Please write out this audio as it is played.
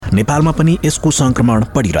नेपालमा पनि यसको संक्रमण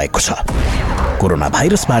बढिरहेको छ। कोरोना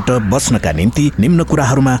भाइरसबाट बच्नका निम्ति निम्न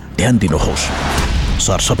कुराहरूमा ध्यान दिनुहोस्।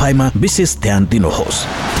 सरसफाइमा विशेष ध्यान दिनुहोस्।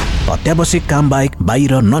 अत्यावश्यक काम बाहेक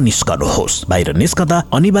बाहिर ननिस्कनुहोस्। बाहिर निस्कँदा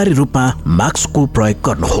अनिवार्य रूपमा मास्कको प्रयोग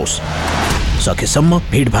गर्नुहोस्। सकेसम्म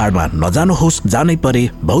भिडभाडमा नजानुहोस्। जानै परे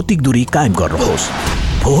भौतिक दूरी कायम गर्नुहोस्।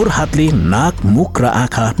 फोहोर हातले नाक, मुख र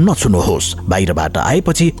आँखा नछुनुहोस्। बाहिरबाट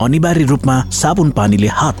आएपछि अनिवार्य रूपमा साबुन पानीले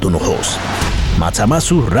हात धुनुहोस्। माछा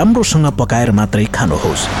मासु राम्रोसँग पकाएर मात्रै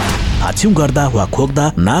खानुहोस्। हाछिउ गर्दा वा खोक्दा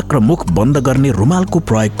नाक र मुख बन्द गर्ने रुमालको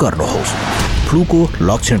प्रयोग गर्नुहोस्। फ्लूको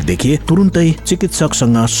लक्षण देखिए तुरुन्तै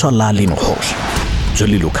चिकित्सकसँग सल्लाह लिनुहोस्।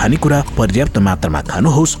 झुलिलो खानेकुरा पर्याप्त मात्रामा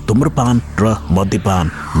खानुहोस्। धूम्रपान र मद्यपान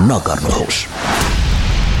नगर्नुहोस्।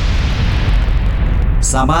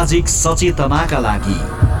 सामाजिक सचेतनाका लागि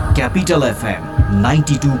capital FM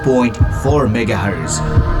 92.4 megahertz.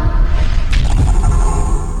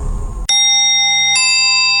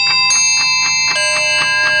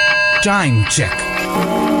 Time check.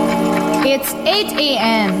 It's 8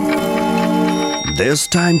 a.m. This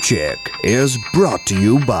time check is brought to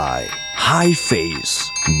you by High Face.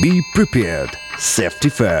 Be prepared. Safety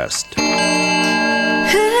first.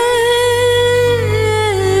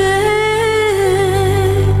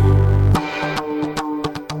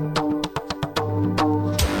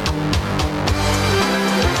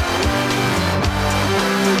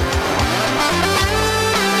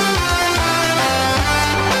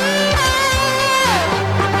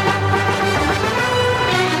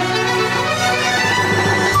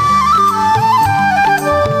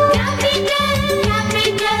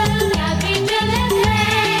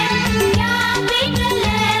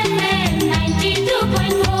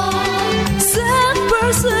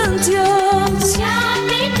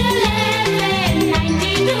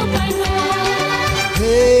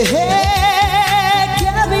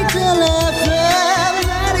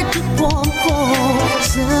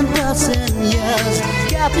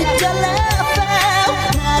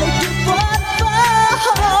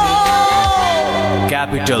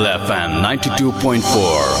 Capital FM 92.4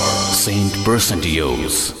 Saint Percent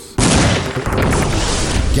Use.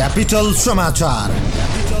 Capital समाचार.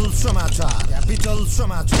 Capital समाचार. Capital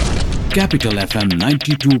समाचार. Capital FM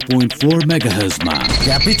 92.4 MHz मा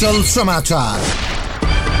Capital समाचार.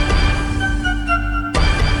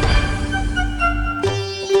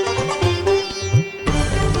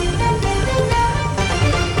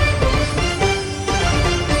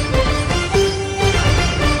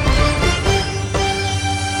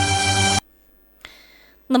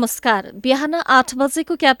 नमस्कार। बिहान 8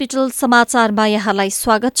 बजेको capital समाचारमा यहाँलाई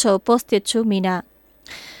स्वागत छ। उपस्थित छु मीना।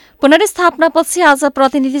 पुनर्स्थापनापछि आज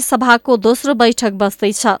प्रतिनिधि सभाको दोस्रो बैठक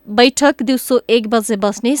बस्दैछ। बैठक दिउँसो 1 बजे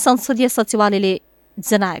बस्ने संसदीय सचिवालयले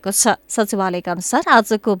जनाएको छ। सचिवालयका अनुसार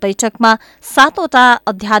आजको बैठकमा 7वटा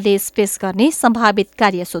अध्यादेश पेश गर्ने सम्भावित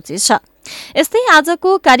कार्यसूची छ। यस्तै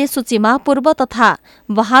आजको कार्यसूचीमा पूर्व तथा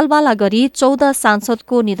बहालवाला गरी 14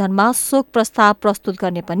 सांसदको निधनमा शोक प्रस्ताव प्रस्तुत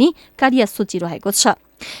गर्ने पनि कार्यसूची रहेको छ।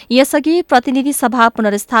 यसअघि प्रतिनिधि सभा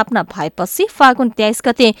पुनर्स्थापना भएपछि फागुन 23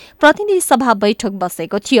 गते प्रतिनिधि सभा बैठक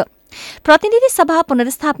बसेको थियो। प्रतिनिधि सभा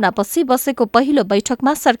पुनर्स्थापनापछि बसेको पहिलो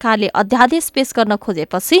बैठकमा सरकारले अध्यादेश पेश गर्न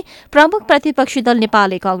खोजेपछि प्रमुख प्रतिपक्षी दल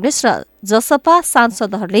नेपाली कांग्रेस र जसपा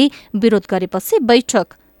सांसदहरूले विरोध गरेपछि बैठक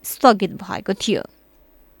स्थगित भएको थियो।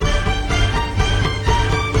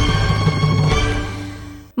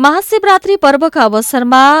 महाशिवरात्रि पर्वका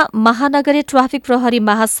अवसरमा महानगरीय ट्राफिक प्रहरी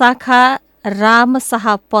महाशाखा राम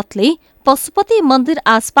शाह पथले पशुपति मन्दिर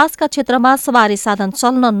आसपासका क्षेत्रमा सवारी साधन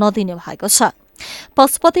चल्न नदिने भएको छ।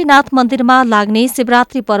 पशुपतिनाथ मन्दिरमा लाग्ने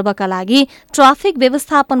शिवरात्रि पर्वका लागि ट्राफिक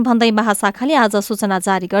व्यवस्थापन भन्दै महाशाखाले आज सूचना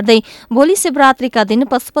जारी गर्दै भोलि शिवरात्रिका दिन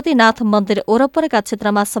पशुपतिनाथ मन्दिर वरपरका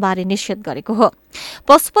क्षेत्रमा सवारी निषेध गरेको हो।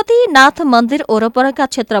 पशुपतिनाथ मन्दिर वरपरका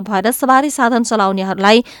क्षेत्र भएर सवारी साधन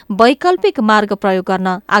चलाउनेहरूलाई वैकल्पिक मार्ग प्रयोग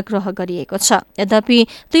गर्न आग्रह गरिएको छ। यद्यपि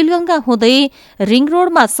तिलगंगा हुँदै रिङ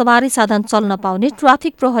रोडमा सवारी साधन चल्न पाउने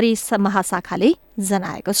ट्राफिक प्रहरी महाशाखाले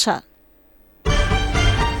जनाएको छ।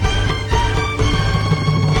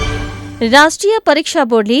 राष्ट्रिय परीक्षा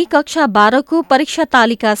बोर्डले कक्षा 12 को परीक्षा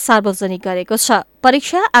तालिका सार्वजनिक गरेको छ।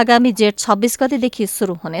 परीक्षा आगामी जेठ 26 गतेदेखि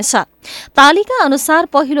शुरू हुनेछ। तालिका अनुसार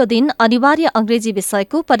पहिलो दिन अनिवार्य अंग्रेजी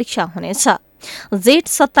विषयको परीक्षा हुनेछ। जेठ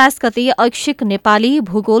 27 गते ऐच्छिक नेपाली,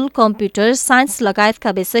 भूगोल, कम्प्युटर साइन्स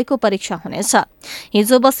लगायतका विषयको परीक्षा हुनेछ।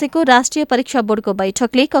 हिजो बसेको राष्ट्रिय परीक्षा बोर्डको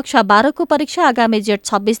बैठकले कक्षा 12 को परीक्षा आगामी जेठ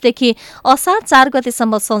 26 देखि असार 4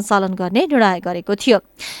 गतेसम्म सञ्चालन गर्ने निर्णय गरेको थियो।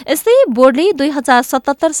 यस्तै बोर्डले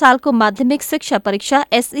 2077 सालको माध्यमिक शिक्षा परीक्षा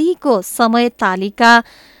एसई को समय तालिका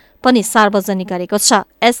पनि सार्वजनिक गरेको छ।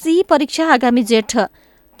 एसई परीक्षा आगामी जेठ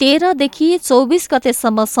 13 देखि 24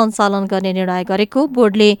 गतेसम्म सञ्चालन गर्ने निर्णय गरेको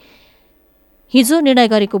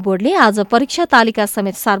बोर्डले आज परीक्षा तालिका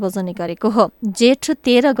समेत सार्वजनिक गरेको हो। जेठ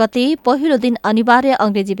 13 गते पहिलो दिन अनिवार्य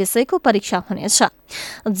अंग्रेजी विषयको परीक्षा हुनेछ।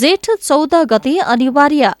 जेठ 14 गते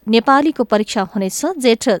अनिवार्य नेपालीको परीक्षा हुनेछ।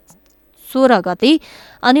 जेठ 16 गते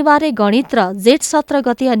अनिवार्य गणित र जेठ 17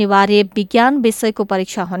 गते अनिवार्य विज्ञान विषयको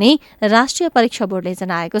परीक्षा हुने राष्ट्रिय परीक्षा बोर्डले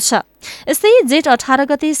जनाएको छ। यस्तै जेठ 18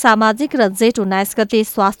 गते सामाजिक र जेठ 19 गते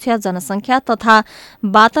स्वास्थ्य, जनसंख्या तथा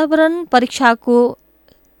वातावरण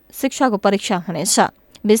शिक्षाको परीक्षा हुनेछ।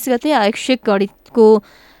 20 गते ऐच्छिक गणितको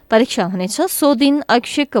परीक्षा हुनेछ। सो दिन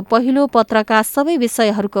ऐच्छिक पहिलो पत्रका सबै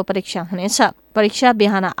विषयहरूको परीक्षा हुनेछ। परीक्षा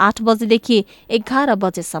बिहान 8 बजेदेखि 11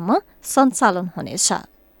 बजेसम्म सञ्चालन हुनेछ।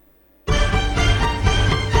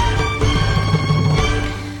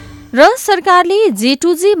 र सरकारले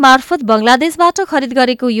G2G मार्फत बंगलादेशबाट खरिद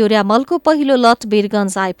गरेको युरिया मलको पहिलो लट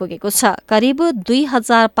वीरगञ्ज आइपुगेको छ। करिब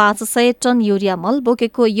 2500 टन युरिया मल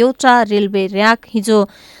बोकेको एउटा रेलवे र्याक हिजो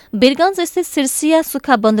वीरगञ्ज स्थित शीर्षिया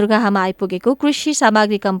सुक्खा बन्दरगाहमा आइपुगेको कृषि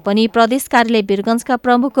सामग्री कम्पनी प्रदेश कार्यालय वीरगञ्जका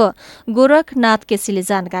प्रमुख गोरखनाथ केसीले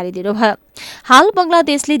जानकारी दिनुभयो। हाल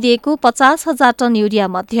बंगलादेशले दिएको 50,000 टन युरिया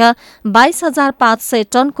मध्ये 22,500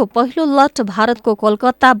 टनको पहिलो लट भारतको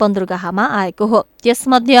कोलकाता बन्दरगाहमा आएको हो।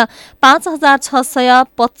 त्यसमध्ये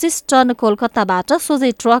 5,625 टन कोलकाताबाट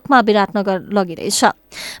सोझै ट्रकमा विराटनगर लगिरहेछ।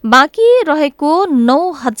 बाँकी रहेको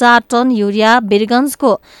 9,000 टन युरिया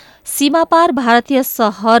वीरगञ्जको सीमापार भारतीय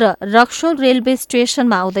शहर रक्सोल रेलवे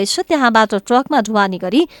स्टेशनमा आउँदैछ। त्यहाँबाट ट्रकमा ढुवानी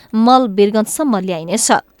गरी मल वीरगञ्जसम्म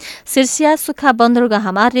ल्याइनेछ। शीर्षिया सुक्खा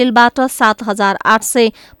बन्दरगाहमा रेलबाट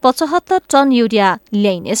 7,875 टन युरिया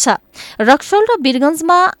ल्याइनेछ। रक्सोल र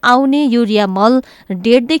वीरगञ्जमा आउने युरिया मल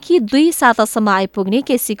 1.5 देखि 2 सातासम्म आइपुग्ने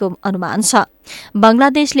केसीको अनुमान छ।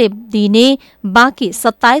 बंगलादेशले दिने बाँकी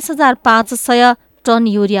 27,500 टन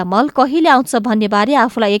युरिया मल कहिले आउँछ भन्नेबारे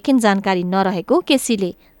आफूलाई यकिन जानकारी नरहेको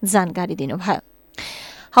केसीले जानकारी दिनुभयो।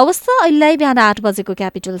 हवस् त अहिलेलाई बिहान 8 बजेको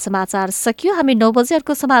क्यापिटल समाचार सकियो। हामी 9 बजे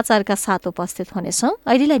अर्को समाचारका साथ उपस्थित हुनेछौँ।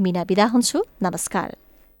 अहिलेलाई मिना बिदा हुन्छु। नमस्कार।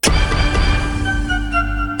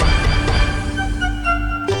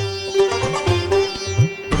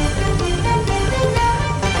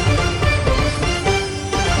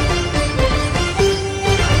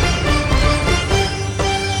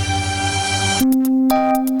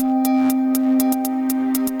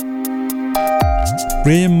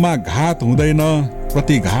 प्रेममा घात हुँदैन,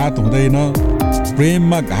 प्रतिघात हुँदैन।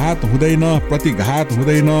 प्रेममा घात हुँदैन, प्रतिघात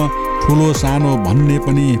हुँदैन। ठुलो सानो भन्ने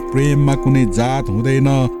पनि प्रेममा कुनै जात हुँदैन।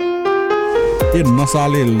 ए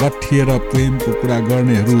नसाले लट्ठिएर प्रेमको कुरा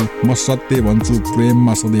गर्नेहरू, म सत्य भन्छु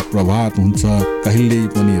प्रेममा सधैँ प्रभात हुन्छ, कहिल्यै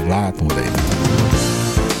पनि रात हुँदैन।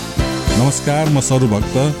 नमस्कार, म सरु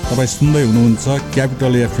भक्त। तपाईँ सुन्दै हुनुहुन्छ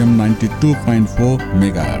क्यापिटल FM 92.4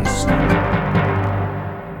 मेगाहर्ज।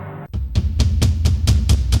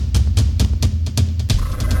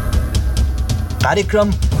 कार्यक्रम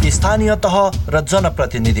स्थानीय तह र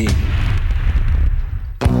जनप्रतिनिधि।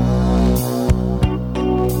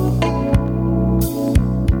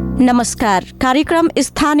 नमस्कार, कार्यक्रम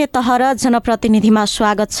स्थानीय तह र जनप्रतिनिधिमा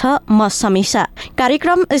स्वागत छ। म समीषा।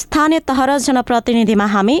 कार्यक्रम स्थानीय तह र जनप्रतिनिधिमा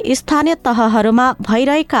हामी स्थानीय तहहरूमा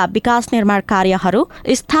भइरहेका विकास निर्माण कार्यहरू,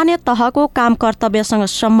 स्थानीय तहको काम कर्तव्यसँग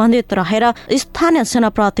सम्बन्धित रहेर स्थानीय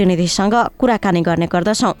जनप्रतिनिधिसँग कुराकानी गर्ने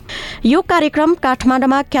गर्दछौँ। यो कार्यक्रम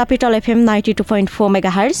काठमाडौँमा क्यापिटल FM 92.4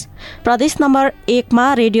 मेगाहर्ज, प्रदेश नम्बर 1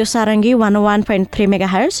 मा रेडियो सारङ्गी 101.3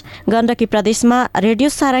 मेगाहर्ज, गण्डकी प्रदेशमा रेडियो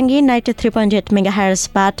सारङ्गी 93.8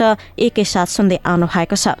 मेगाहर्जबाट एकैसाथ सुन्दै आउनु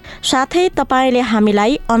भएको छ। साथै तपाईले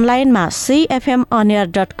हामीलाई अनलाइनमा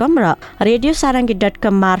cfmonair.com र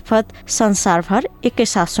radiosarangi.com मार्फत संसारभर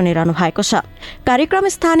एकैसाथ सुनिरहनु भएको छ।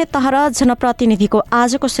 कार्यक्रम स्थानीय तह र जनप्रतिनिधिको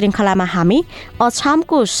आजको श्रृङ्खलामा हामी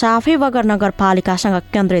अछामको साफेबगर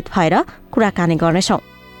नगरपालिकासँग केन्द्रित भएर कुराकानी गर्नेछौँ।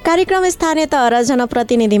 कार्यक्रम स्थानीय तह र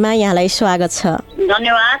जनप्रतिनिधिमा यहाँलाई स्वागत छ।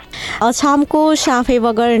 धन्यवाद। अछामको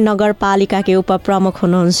साफेबगर नगरपालिकाकै उपप्रमुख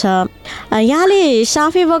हुनुहुन्छ। यहाँले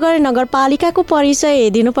साफेबगर नगरपालिकाको परिचय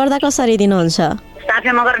दिनुपर्दा कसरी दिनुहुन्छ?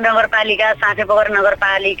 साफेबगर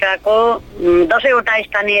नगरपालिकाको 10वटा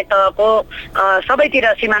स्थानीय तहको सबैतिर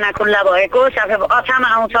सिमाना खुल्ला भएको अछाम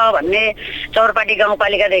आउँछ भन्ने चौरपाटी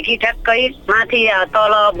गाउँपालिकादेखि ठ्याक्कै माथि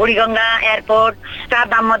तल बुढीगङ्गा एयरपोर्ट, 4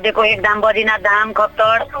 धाम मध्येको 1 धाम बद्रीनाथ धाम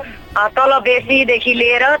खप्तड, तल बेसीदेखि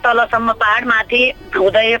लिएर तलसम्म पहाड माथि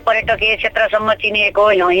हुँदै पर्यटकीय क्षेत्रसम्म चिनिएको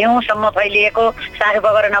हिउँसम्म फैलिएको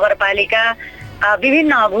साफेबगर नगरपालिका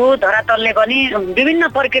विभिन्न भू धरातलले पनि विभिन्न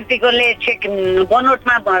प्रकृतिकोले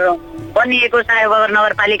बनोटमा बनिएको साहेबगर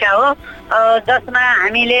नगरपालिका हो, जसमा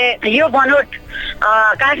हामीले यो बनोट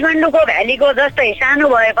काठमाडौँको भ्यालीको जस्तै सानो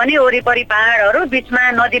भए पनि वरिपरि पहाडहरू बिचमा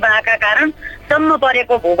नदी बहाका कारण सम्म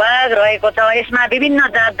परेको भूभाग रहेको छ। यसमा विभिन्न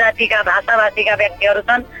जात जातिका भाषाभाषीका व्यक्तिहरू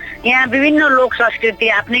छन्। यहाँ विभिन्न लोक संस्कृति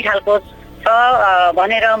आफ्नै खालको छ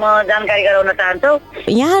भनेर म जानकारी गराउन चाहन्छु।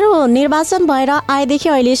 यहाँहरू निर्वाचन भएर आएदेखि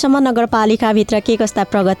अहिलेसम्म नगरपालिकाभित्र के कस्ता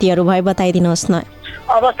प्रगतिहरू भयो बताइदिनुहोस् न।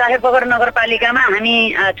 अब साहेबगर नगरपालिकामा हामी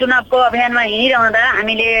चुनावको अभियानमा हिँडिरहँदा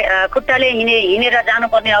हामीले खुट्टाले हिँडेर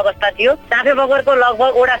जानुपर्ने अवस्था थियो। साफेबगरको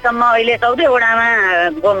लगभग वडासम्म अहिले 14 वडामा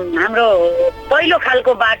हाम्रो पहिलो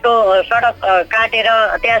खालको बाटो सडक काटेर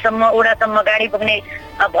त्यहाँसम्म वडासम्म गाडी पुग्ने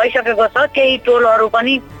भइसकेको छ। केही टोलहरू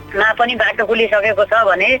पनि बाटो खुलिसकेको छ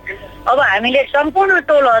भने अब हामीले सम्पूर्ण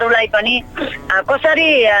टोलहरूलाई पनि कसरी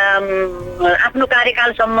आफ्नो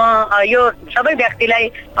कार्यकालसम्म यो सबै व्यक्तिलाई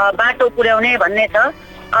बाटो पुर्याउने भन्ने छ।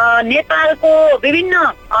 नेपालको विभिन्न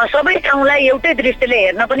सबै ठाउँलाई एउटै दृष्टिले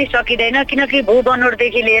हेर्न पनि सकिँदैन, किनकि भू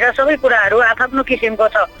बनोटदेखि लिएर सबै कुराहरू आफ्नो किसिमको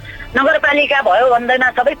छ। नगरपालिका भयो भन्दैमा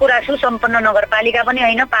सबै कुरा सुसम्पन्न नगरपालिका पनि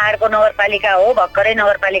होइन, पहाडको नगरपालिका हो, भर्खरै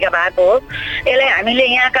नगरपालिका भएको हो। यसलाई हामीले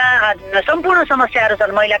यहाँका सम्पूर्ण समस्याहरू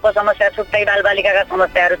छन्। महिलाको समस्या छुट्टै, बालबालिकाका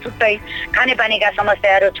समस्याहरू छुट्टै, खानेपानीका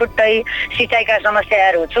समस्याहरू छुट्टै, सिँचाइका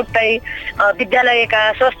समस्याहरू छुट्टै,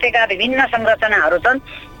 विद्यालयका स्वास्थ्यका विभिन्न संरचनाहरू छन्।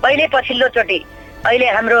 अहिले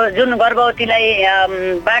हाम्रो जुन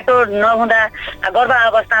गर्भवतीलाई बाटो नहुँदा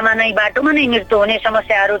गर्भावस्थामा नै बाटोमा नै मृत्यु हुने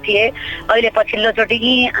समस्याहरू थिए, अहिले पछिल्लोचोटि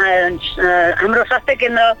यी हाम्रो स्वास्थ्य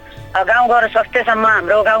केन्द्र गाउँघर स्वास्थ्यसम्म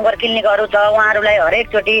हाम्रो गाउँघर क्लिनिकहरू छ, उहाँहरूलाई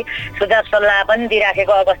हरेकचोटि सुझाव सल्लाह पनि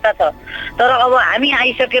दिइराखेको अवस्था छ। तर अब हामी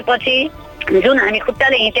आइसकेपछि जुन हामी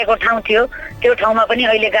खुट्टाले हिँडेको ठाउँ थियो त्यो ठाउँमा पनि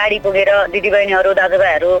अहिले गाडी पुगेर दिदीबहिनीहरू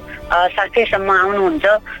दाजुभाइहरू साथैसम्म आउनुहुन्छ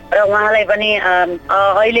र उहाँलाई पनि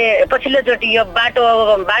अहिले पछिल्लोचोटि यो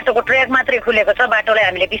बाटोको ट्र्याक मात्रै खुलेको छ। बाटोलाई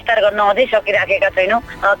हामीले विस्तार गर्न अझै सकिराखेका छैनौँ,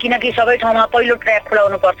 किनकि सबै ठाउँमा पहिलो ट्र्याक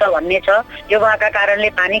खुलाउनु पर्छ भन्ने छ। यो भएका कारणले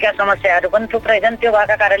पानीका समस्याहरू पनि थुप्रै छन्। त्यो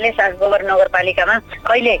भएका कारणले साफेबगर नगरपालिकामा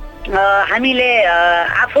अहिले हामीले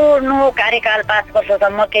आफ्नो कार्यकाल 5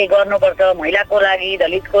 वर्षसम्म केही गर्नुपर्छ, महिलाको लागि,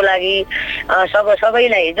 दलितको लागि,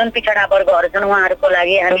 सबैलाई जुन पिछडा वर्गहरू छन् उहाँहरूको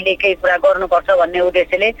लागि हामीले केही कुरा गर्नुपर्छ भन्ने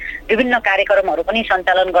उद्देश्यले विभिन्न कार्यक्रमहरू पनि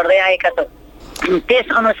सञ्चालन गर्दै आएका छौँ। त्यस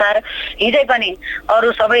अनुसार हिजै पनि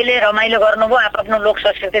अरू सबैले रमाइलो गर्नुभयो, आफ्नो लोक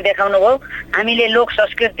संस्कृति देखाउनु भयो। हामीले लोक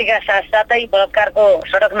संस्कृतिका साथसाथै बलात्कारको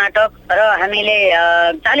सडक नाटक र हामीले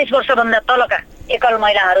 40 वर्षभन्दा तलका एकल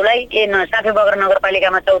महिलाहरूलाई साफेबगर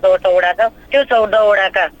नगरपालिकामा 14वटा वडा छ, त्यो 14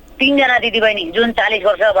 वडाका 3 जना दिदीबहिनी जुन 40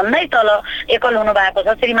 वर्ष भन्दै तल एकल हुनु भएको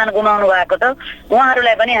छ, श्रीमान गुमाउनु भएको छ,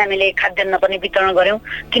 उहाँहरूलाई पनि हामीले खाद्यान्न पनि वितरण गर्यौं।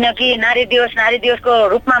 किनकि नारी दिवसको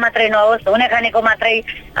रूपमा मात्रै नहोस्, हुने खानेको मात्रै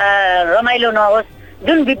रमाइलो नहोस्,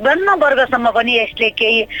 जुन विभिन्न वर्गसम्म पनि यसले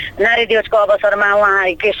केही नारी दिवसको अवसरमा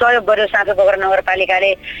उहाँहरूले सहयोग गर्यो साफेबगर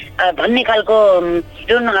नगरपालिकाले भन्ने खालको।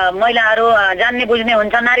 जुन महिलाहरू जान्ने बुझ्ने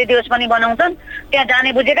हुन्छ नारी दिवस पनि बनाउँछन्, त्यहाँ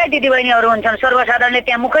जाने बुझेकै दिदीबहिनीहरू हुन्छन्, सर्वसाधारणले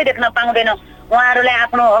त्यहाँ मुखै देख्न पाउँदैन, उहाँहरूलाई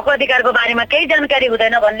आफ्नो हक अधिकारको बारेमा केही जानकारी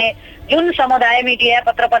हुँदैन भन्ने जुन समुदाय मिडिया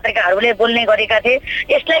पत्र पत्रिकाहरूले बोल्ने गरेका थिए,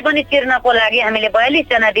 यसलाई पनि चिर्नको लागि हामीले 42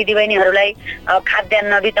 जना दिदीबहिनीहरूलाई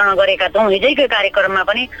खाद्यान्न वितरण गरेका छौँ। हिजैको कार्यक्रममा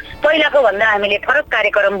पनि पहिलाको भन्दा हामीले फरक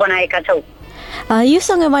कार्यक्रम बनाएका छौँ।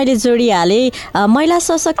 योसँग मैले जोडिहालेँ, महिला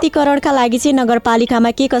सशक्तिकरणका लागि चाहिँ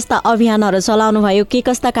नगरपालिकामा के कस्ता अभियानहरू चलाउनु भयो, के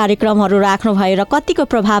कस्ता कार्यक्रमहरू राख्नुभयो र कतिको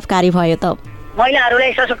प्रभावकारी भयो त?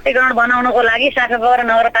 महिलाहरूलाई सशक्तिकरण बनाउनको लागि साफेबगर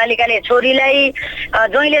नगरपालिकाले छोरीलाई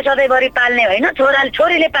ज्वाइँले सधैँभरि पाल्ने होइन,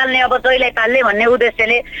 छोरीले पाल्ने अब ज्वाइँलाई पाल्ने भन्ने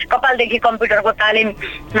उद्देश्यले कपालदेखि कम्प्युटरको तालिम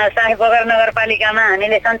साफेबगर नगरपालिकामा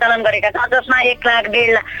हामीले सञ्चालन गरेका छौँ, जसमा 1 लाख 1.5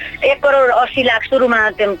 लाख 1 करोड 80 लाख सुरुमा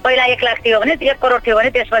पहिला 1 लाख थियो भने 1 करोड थियो भने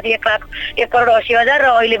त्यसपछि 1 करोड 80 हजार र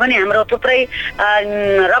अहिले पनि हाम्रो थुप्रै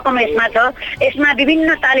रकम यसमा छ। यसमा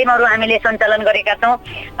विभिन्न तालिमहरू हामीले सञ्चालन गरेका छौँ,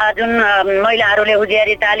 जुन महिलाहरूले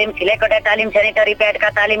उज्यारी तालिम, सिलाइकटाइ तालिम, सेनिटरी प्याडका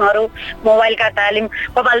तालिमहरू, मोबाइलका तालिम,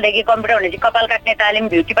 कपालदेखि कम्प्युटर भनेपछि कपाल काट्ने तालिम,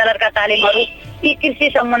 ब्युटी पार्लरका तालिमहरू, यी कृषि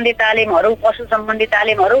सम्बन्धी तालिमहरू, पशु सम्बन्धी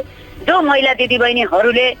तालिमहरू, जो महिला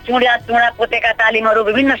दिदीबहिनीहरूले चुडा पोतेका तालिमहरू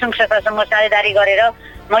विभिन्न संस्थासँग साझेदारी गरेर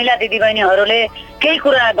महिला दिदीबहिनीहरूले केही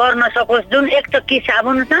कुरा गर्न सकोस्। जुन 1 चक्की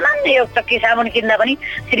साबुन, सामान्य 1 चक्की साबुन किन्दा पनि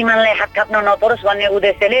श्रीमानलाई हात थाप्न नपरोस् भन्ने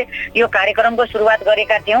उद्देश्यले यो कार्यक्रमको सुरुवात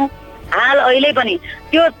गरेका थियौँ। हाल अहिले पनि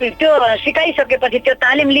त्यो सिकाइसकेपछि, त्यो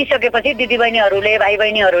तालिम लिइसकेपछि दिदीबहिनीहरूले, भाइ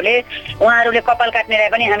बहिनीहरूले, उहाँहरूले कपाल काट्नेलाई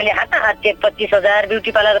पनि हामीले हाताहात चेक 25 हजार,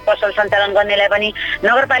 ब्युटी पार्लर पसल सञ्चालन गर्नेलाई पनि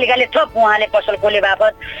नगरपालिकाले थप उहाँले पसल खोले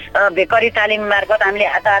बापत बेकरी तालिम मार्फत हामीले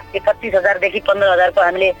हाताहात 25 हजारदेखि 15 हजारको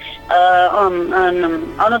हामीले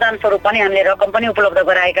अनुदान स्वरूप पनि हामीले रकम पनि उपलब्ध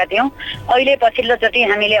गराएका थियौँ। अहिले पछिल्लोचोटि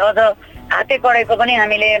हामीले अझ हाते कडाईको पनि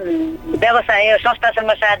हामीले व्यवसाय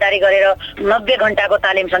संस्थासँग साझेदारी गरेर 90 घण्टाको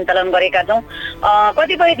तालिम सञ्चालन गरेका छौँ।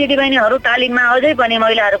 कतिपय दिदीबहिनीहरू तालिममा अझै पनि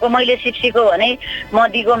महिलाहरूको मैले सिक्सेको भने म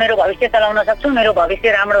दिगो मेरो भविष्य चलाउन सक्छु, मेरो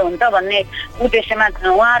भविष्य राम्रो हुन्छ भन्ने उद्देश्यमा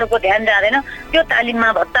उहाँहरूको ध्यान जाँदैन। त्यो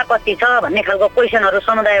तालिममा भत्ता कति छ भन्ने खालको क्वेसनहरू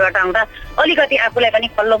समुदायबाट आउँदा अलिकति आफूलाई पनि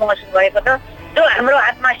खल्लो महसुस भएको छ। जो हाम्रो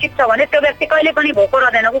हातमा सिप छ भने त्यो व्यक्ति कहिले पनि भोको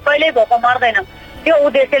रहँदैन, ऊ कहिल्यै भोको मर्दैन। त्यो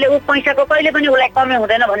उद्देश्यले ऊ पैसाको कहिले पनि उसलाई कमी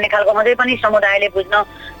हुँदैन भन्ने खालको अझै पनि समुदायले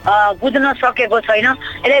बुझ्न सकेको छैन।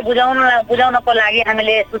 यसलाई बुझाउनको लागि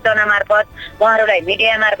हामीले सूचना मार्फत उहाँहरूलाई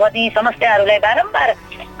मिडिया मार्फत यी समस्याहरूलाई बारम्बार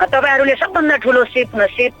तपाईँहरूले सबभन्दा ठुलो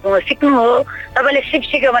सिक्नु हो, तपाईँले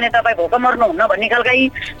सिक्यो भने तपाईँ भोको मर्नुहुन्न भन्ने खालका यी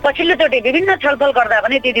पछिल्लोचोटि विभिन्न छलफल गर्दा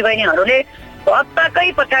पनि दिदीबहिनीहरूले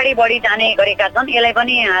भत्ताकै पछाडि बढी जाने गरेका छन्। यसलाई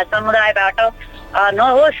पनि समुदायबाट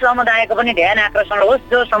नहोस्, समुदायको पनि ध्यान आकर्षण होस्।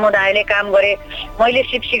 जो समुदायले काम गरे मैले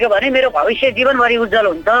सिक्यो भने मेरो भविष्य जीवनभरि उज्जवल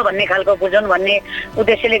हुन्छ भन्ने खालको बुझुन् भन्ने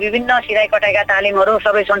उद्देश्यले विभिन्न सिराई कटाइका तालिमहरू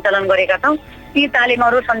सबै सञ्चालन गरेका छौँ। यी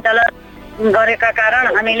तालिमहरू सञ्चालन गरेका कारण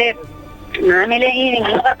हामीले यी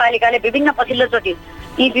नगरपालिकाले विभिन्न पछिल्लोचोटि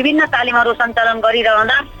यी विभिन्न तालिमहरू सञ्चालन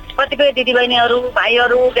गरिरहँदा कतिपय दिदीबहिनीहरू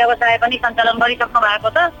भाइहरू व्यवसाय पनि सञ्चालन गरिसक्नु भएको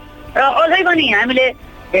छ र अझै पनि हामीले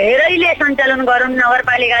धेरैले सञ्चालन गरौँ।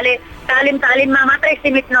 नगरपालिकाले तालिममा मात्रै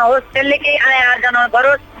सीमित नहोस्, त्यसले केही आय आर्जन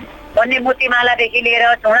गरोस् भन्ने मोतीमालादेखि लिएर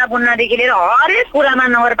चौडा बुन्नदेखि लिएर हरेक कुरामा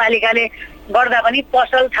नगरपालिकाले गर्दा पनि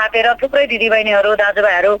पसल थापेर थुप्रै दिदीबहिनीहरू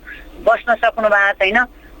दाजुभाइहरू बस्न सक्नु भएको छैन।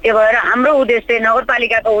 त्यो भएर हाम्रो उद्देश्य,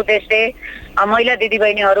 नगरपालिकाको उद्देश्य महिला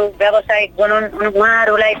दिदीबहिनीहरू व्यावसायिक बनुन्,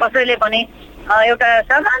 उहाँहरूलाई कसैले पनि एउटा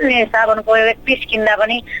सामान्य साबुनको एक पिस किन्दा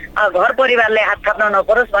पनि घर परिवारलाई हात थाप्न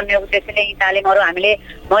नपरोस् भन्ने उद्देश्यले यी तालिमहरू हामीले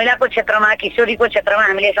महिलाको क्षेत्रमा, किशोरीको क्षेत्रमा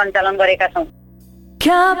हामीले सञ्चालन गरेका छौँ।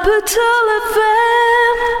 Capital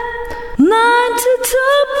FM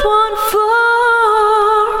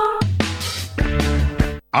 92.4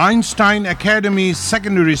 Einstein Academy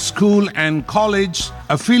Secondary School and College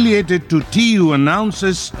affiliated to TU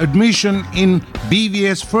announces admission in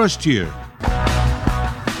BVS first year.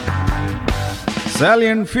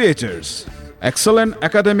 Salient features: excellent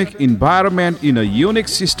academic environment in a unique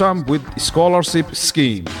system with scholarship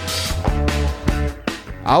scheme.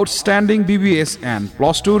 Outstanding BBS and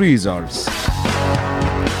Plus 2 results.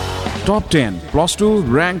 Top 10 Plus 2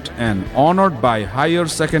 ranked and honored by Higher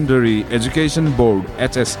Secondary Education Board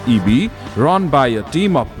HSEB, run by a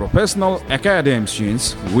team of professional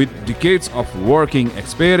academicians with decades of working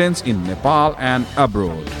experience in Nepal and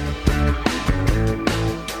abroad.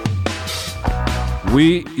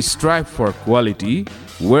 We strive for quality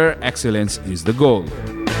where excellence is the goal.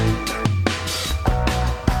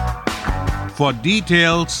 For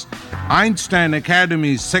details, Einstein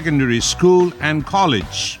Academy Secondary School and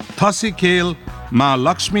College, Thasikhel, Ma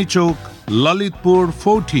Lakshmi Chowk, Lalitpur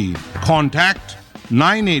 14. Contact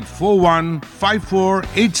 9841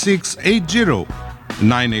 548680.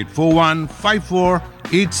 9841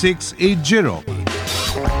 548680.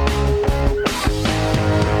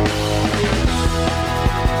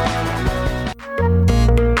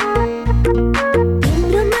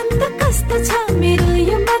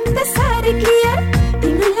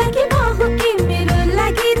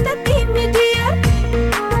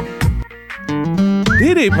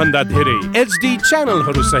 धेरै भन्दा धेरै HD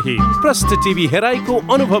च्यानलहरू सहित प्रष्ट TV हेराइको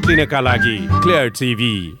अनुभव लिनका लागि clear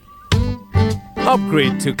TV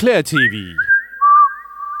upgrade to clear TV.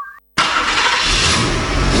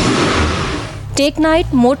 टेकनाइट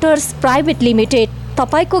Motors private limited,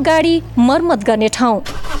 तपाईको गाडी मर्मत गर्ने ठाउँ।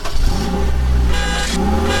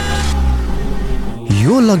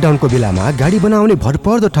 यो लकडाउनको बेलामा गाडी बनाउने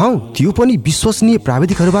भरपर्दो ठाउँ, त्यो पनि विश्वसनीय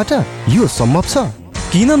प्राविधिकहरूबाट। यो सम्भव छ?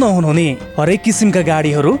 किन नहुने? हरेक किसिमका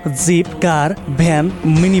गाडीहरू, zip, car, van,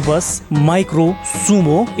 mini bus, micro,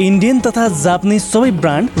 Sumo, Indian तथा जापानिज सबै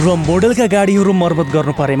ब्रान्ड र मोडलका गाडीहरू मर्मत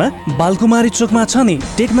गर्नु परेमा बालकुमारी चोकमा छ नि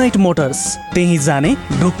टेकनाइट मोटर्स। त्यही जाने,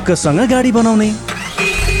 ढुक्कसँग गाडी बनाउने।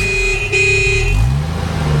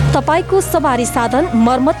 तपाईको सवारी साधन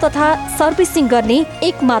मर्मत तथा सर्भिसिङ गर्ने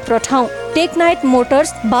एक मात्र ठाउँ टेकनाइट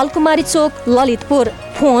मोटर्स, बालकुमारी चोक, Lalitpur.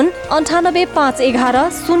 Phone 9851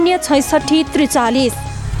 06643।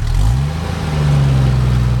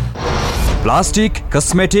 Plastic,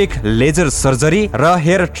 cosmetic, laser surgery र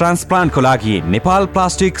हेयर ट्रान्सप्लान्टको लागि नेपाल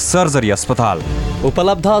प्लास्टिक सर्जरी अस्पताल।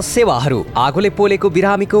 उपलब्ध सेवाहरू: आगोले पोलेको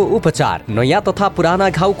बिरामीको उपचार, नयाँ तथा पुराना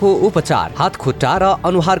घाउको उपचार, हात खुट्टा र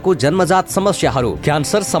अनुहारको जन्मजात समस्याहरू,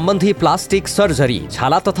 क्यान्सर सम्बन्धी प्लास्टिक सर्जरी,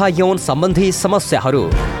 छाला तथा यौन सम्बन्धी समस्याहरू।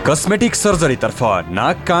 कस्मेटिक सर्जरी तर्फ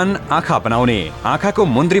नाक कान आँखा बनाउने, आँखाको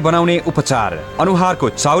मुन्द्री बनाउने उपचार, अनुहारको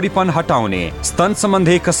चाउरीपन हटाउने, स्तन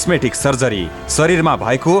सम्बन्धी कस्मेटिक सर्जरी, शरीरमा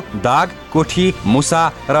भएको दाग, कोठी, मुसा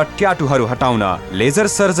र ट्याटुहरू हटाउन, लेजर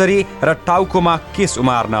सर्जरी र टाउकोमा केश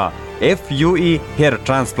उमार्न, FUE हेयर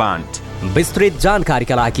ट्रान्सप्लान्ट। विस्तृत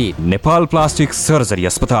जानकारीका लागि नेपाल प्लास्टिक सर्जरी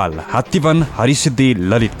अस्पताल, Hattiban, Harisiddhi,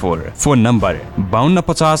 Lalitpur. Phone number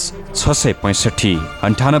 5250 665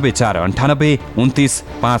 98498 29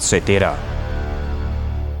 513।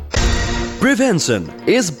 Prevention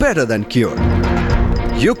is better than cure.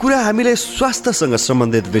 यो कुरा हामीले स्वास्थ्यसँग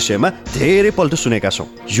सम्बन्धित विषयमा धेरै पल्ट सुनेका छौँ।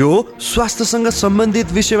 यो स्वास्थ्यसँग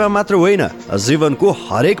सम्बन्धित विषयमा मात्र होइन, जीवनको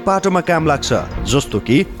हरेक पाटोमा काम लाग्छ, जस्तो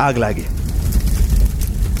कि आगलागी।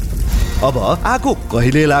 अब आगो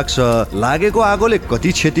कहिले लाग्छ, लागेको आगोले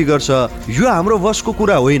कति क्षति गर्छ, यो हाम्रो वशको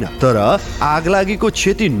कुरा होइन। तर आगलागीको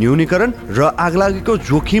क्षति न्यूनीकरण र आगलागीको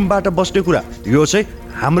जोखिमबाट बस्ने कुरा, यो चाहिँ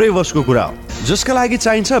हाम्रै वशको कुरा हो, जसका लागि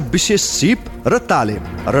चाहिन्छ विशेष सिप र तालिम।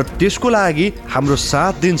 र त्यसको लागि हाम्रो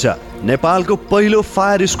साथ दिन्छ नेपालको पहिलो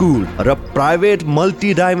फायर स्कुल र private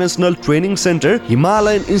multi dimensional training centre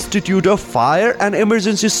Himalayan institute of fire and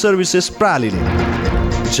emergency services प्रालीले,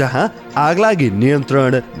 जहाँ आगलागी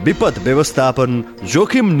नियन्त्रण, विपद व्यवस्थापन,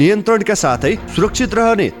 जोखिम नियन्त्रणका साथै सुरक्षित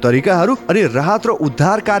रहने तरिकाहरू अनि राहत र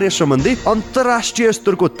उद्धार कार्य सम्बन्धी अन्तर्राष्ट्रिय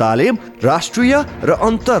स्तरको तालिम राष्ट्रिय र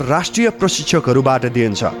अन्तर्राष्ट्रिय प्रशिक्षकहरूबाट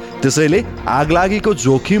दिइन्छ। त्यसैले आगलागीको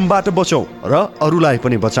जोखिमबाट बचौँ र अरूलाई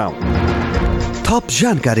पनि बचाऊ। थप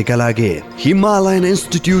जानकारीका लागि Himalayan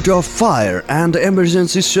institute of fire and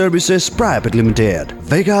emergency services private limited,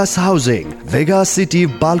 Vegas housing, Vegas city,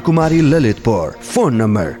 Balkumari, Lalitpur. Phone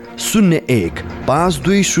number 01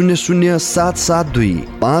 5200 772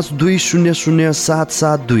 5200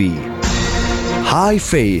 772। High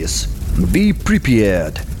face, be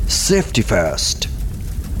prepared, safety first.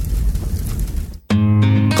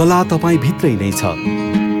 कला तपाईँ भित्रै नै छ,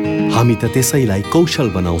 हामी त त्यसैलाई कौशल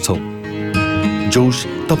बनाउँछौँ। जोश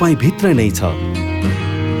तपाईँ भित्र नै छ,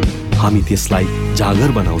 हामी त्यसलाई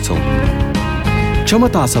जागर बनाउँछौँ।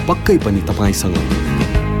 क्षमता छ पक्कै पनि तपाईँसँग,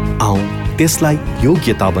 आऊ त्यसलाई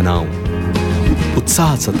योग्यता बनाऊ।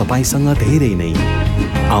 उत्साह छ तपाईँसँग धेरै नै,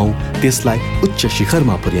 आऊ त्यसलाई उच्च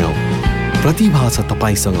शिखरमा पुर्याऊ। प्रतिभा छ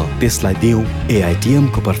तपाईँसँग, त्यसलाई दिउँ AITM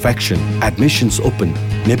को पर्फेक्सन। Admissions open.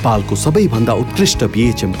 नेपालको सबैभन्दा उत्कृष्ट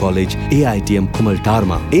BHM college AITM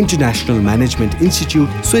कुमलटारमा, international management institute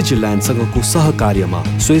स्विजरल्यान्डसँगको सहकार्यमा,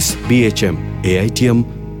 Swiss BHM AITM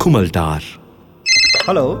Kumaltar.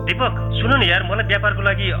 Hello Deepak, सुन न यार, मलाई व्यापारको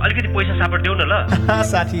लागि अलिकति पैसा सापट देऊ न ल।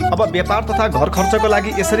 साथी, अब व्यापार तथा घर खर्चको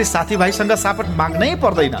लागि यसरी साथीभाइसँग सापट माग्नै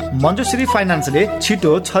पर्दैन। मञ्जुश्री फाइनान्सले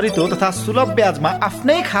छिटो, छरितो तथा सुलभ ब्याजमा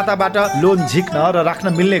आफ्नै खाताबाट लोन झिक्न र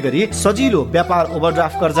राख्न मिल्ने गरी सजिलो व्यापार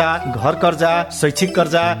ओभरड्राफ्ट कर्जा, घर कर्जा, शैक्षिक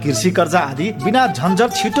कर्जा, कृषि कर्जा आदि बिना झन्झट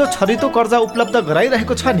छिटो छरितो कर्जा उपलब्ध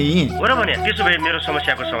गराइरहेको छ नि। हो र भने त्यसो भए मेरो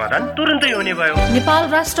समस्याको समाधान तुरुन्तै हुने भयो। नेपाल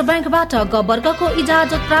राष्ट्र बैंकबाट ग वर्गको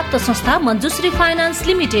इजाजत प्राप्त संस्था मञ्जुश्री फाइनान्स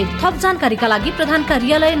लिमिटेड। थप जानकारीका लागि प्रधान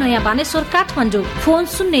कार्यालय नयाँ बानेश्वर, काठमाडौँ। फोन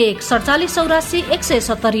 01 47 84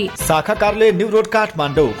 170। शाखा कार्यालय न्यू रोड,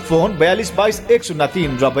 काठमाडौँ। फोन 42 22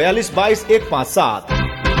 103 र 42 22 157।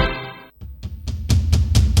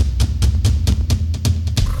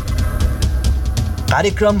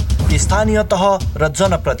 कार्यक्रम स्थानीय तह र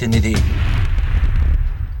जनप्रतिनिधि।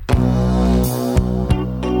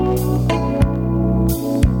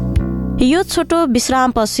 यो छोटो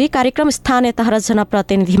विश्रामपछि कार्यक्रम स्थानीय तह र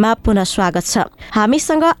जनप्रतिनिधिमा पुनः स्वागत छ।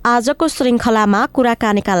 हामीसँग आजको श्रृङ्खलामा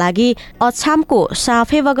कुराकानीका लागि अछामको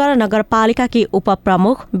साँफेबगर नगरपालिकाकी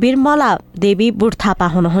उपप्रमुख बिरमला देवी बुढथापा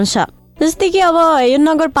हुनुहुन्छ। जस्तै कि अब यो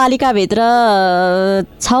नगरपालिकाभित्र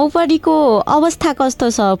छाउपडीको अवस्था कस्तो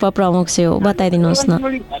छ उपप्रमुख से हो बताइदिनुहोस् न।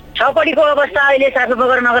 छाउपडीको अवस्था अहिले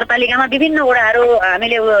साँफेबगर नगरपालिकामा विभिन्न वडाहरू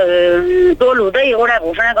हामीले टोल हुँदै वडा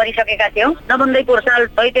घोषणा गरिसकेका थियौँ। नबन्दै पोहोर साल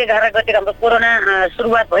 11 गते कोरोना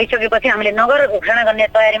सुरुवात भइसकेपछि हामीले नगर घोषणा गर्ने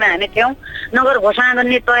तयारीमा हामी थियौँ। नगर घोषणा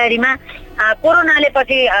गर्ने तयारीमा कोरोनाले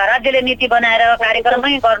पछि राज्यले नीति बनाएर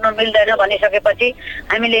कार्यक्रमै गर्न मिल्दैन भनिसकेपछि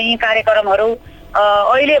हामीले यी कार्यक्रमहरू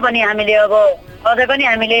अहिले पनि हामीले अब अझै पनि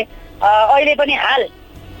हामीले अहिले पनि हाल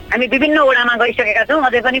हामी विभिन्न वडामा गइसकेका छौँ।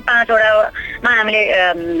 अझै पनि 5 वडामा हामीले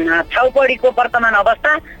छाउपडीको वर्तमान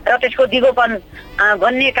अवस्था र त्यसको दिगोपन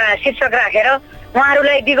भन्ने शीर्षक राखेर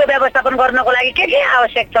उहाँहरूलाई दिगो व्यवस्थापन गर्नको लागि के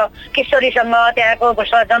आवश्यक छ, किशोरीसँग, त्यहाँको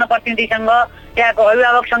जनप्रतिनिधिसँग, त्यहाँको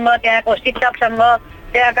अभिभावकसँग, त्यहाँको शिक्षकसँग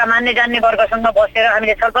त्यहाँका मान्ने जान्ने वर्गसँग बसेर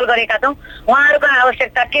हामीले छलफल गरेका छौँ। उहाँहरूका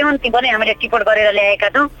आवश्यकता के हुन् ती पनि हामीले टिप्पण गरेर ल्याएका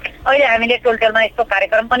छौँ। अहिले हामीले टोलटेलमा यस्तो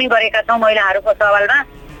कार्यक्रम पनि गरेका छौँ महिलाहरूको सवालमा,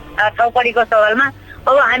 छाउपडीको सवालमा।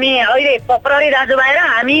 अब हामी अहिले प्रहरी दाजुभाइ र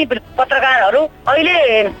हामी पत्रकारहरू अहिले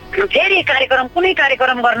फेरि कार्यक्रम कुनै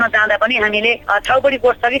कार्यक्रम गर्न जाँदा पनि हामीले छाउपडी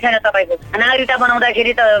कोड छ कि छैन तपाईँको नागरिकता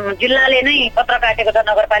बनाउँदाखेरि त जिल्लाले नै पत्र काटेको छ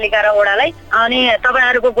नगरपालिका र वडालाई, अनि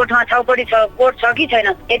तपाईँहरूको गोठमा छाउपडी कोड छ कि छैन,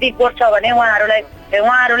 यदि कोड छ भने उहाँहरूलाई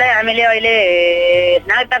हामीले अहिले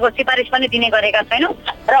नागरिकताको सिफारिस पनि दिने गरेका छैनौँ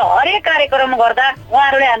र हरेक कार्यक्रम गर्दा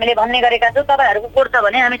उहाँहरूले हामीले भन्ने गरेका छौँ तपाईँहरूको कोड छ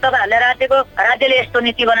भने हामी तपाईँहरूले राज्यले यस्तो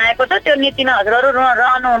नीति बनाएको छ त्यो नीतिमा हजुरहरू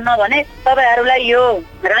रहनुहुन्न भने तपाईँहरूलाई यो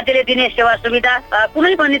राज्यले दिने सेवा सुविधा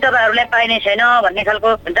कुनै पनि तपाईँहरूलाई पाइने छैन भन्ने खालको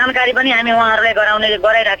जानकारी पनि हामी उहाँहरूलाई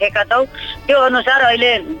गराइराखेका छौँ। त्यो अनुसार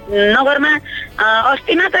अहिले नगरमा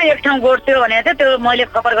अस्ति मात्र एक ठाउँ गोठ थियो भने थियो, त्यो मैले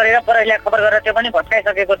खबर गरेर प्रहरीलाई खबर गरेर त्यो पनि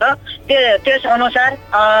भत्काइसकेको छ। त्यस अनुसार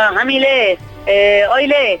हामीले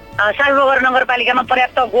अहिले सालबगर नगरपालिकामा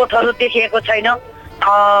पर्याप्त गोठहरू देखिएको छैन,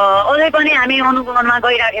 अझै पनि हामी अनुगमनमा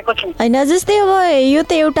गइराखेको छौँ। होइन, जस्तै अब यो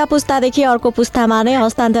त एउटा पुस्तादेखि अर्को पुस्तामा नै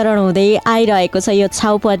हस्तान्तरण हुँदै आइरहेको छ यो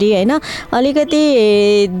छाउपडी होइन। अलिकति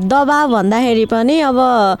दबाब भन्दाखेरि पनि अब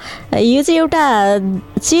यो चाहिँ एउटा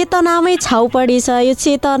चेतनामै छाउपडी छ, यो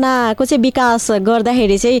चेतनाको चाहिँ विकास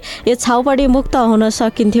गर्दाखेरि चाहिँ यो छाउपडी मुक्त हुन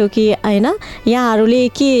सकिन्थ्यो कि होइन? यहाँहरूले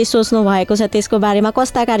के सोच्नु भएको छ त्यसको बारेमा?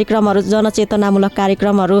 कस्ता कार्यक्रमहरू जनचेतनामूलक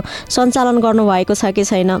कार्यक्रमहरू सञ्चालन गर्नुभएको छ कि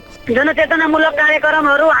छैन? जनचेतनामूलक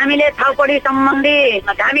कार्यक्रमहरू हामीले छाउपडी सम्बन्धी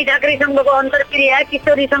धामी झाँक्री सङ्घको अन्तर्क्रिया,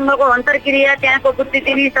 किशोरी सङ्घको अन्तर्क्रिया, त्यहाँको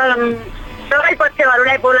बुद्धिजीवी सबै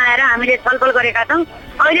पक्षहरूलाई बोलाएर हामीले छलफल गरेका छौँ।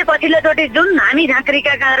 अहिले पछिल्लोचोटि जुन हामी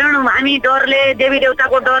झाँक्रीका कारण हामी डरले, देवी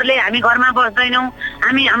देवताको डरले हामी घरमा बस्दैनौँ,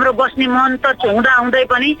 हाम्रो बस्ने मन त हुँदा हुँदै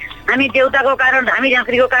पनि हामी देवताको कारण, धामी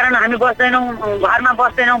झाँक्रीको कारण हामी घरमा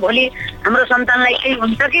बस्दैनौँ, भोलि हाम्रो सन्तानलाई केही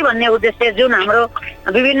हुन्छ कि भन्ने उद्देश्य जुन हाम्रो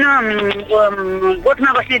विभिन्न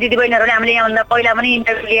गोठमा बस्ने दिदीबहिनीहरूले हामीले यहाँभन्दा पहिला पनि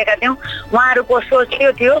इन्टरभ्यू लिएका थियौँ, उहाँहरूको सोच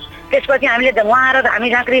त्यो थियो। त्यसपछि हामीले उहाँ र धामी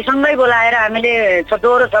झाँक्री सँगै बोलाएर हामीले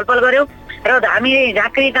दोहोरो छलफल गऱ्यौँ र धामी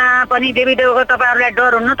झाँक्री कहाँ पनि देवी देवको तपाईँहरूलाई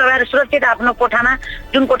डर हुन्न, तपाईँहरू सुरक्षित आफ्नो कोठामा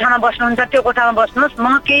जुन कोठामा बस्नुहुन्छ त्यो कोठामा बस्नुहोस्,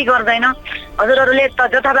 म केही गर्दैन, हजुरहरूले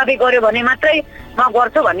जथाभावी गर्यो भने मात्रै म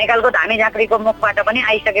गर्छु भन्ने खालको धामी झाँक्रीको मुखबाट पनि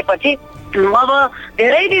आइसकेपछि अब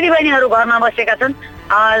धेरै दिदीबहिनीहरू घरमा बसेका छन्।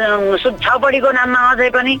 छाउपडीको नाममा अझै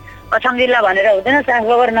पनि अछाम जिल्ला भनेर हुँदैन,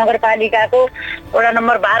 सासबगर नगरपालिकाको वडा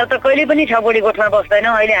नम्बर 12 त कहिले पनि छाउपडी गोठमा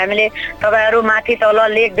बस्दैनौँ। अहिले हामीले तपाईँहरू माथि तल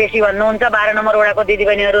लेक बेसी भन्नुहुन्छ, 12 नम्बर वडाको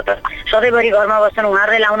दिदीबहिनीहरू त सधैँभरि घरमा बस्छन्,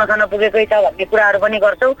 उहाँहरूले लाउन खान पुगेकै छ भन्ने कुराहरू पनि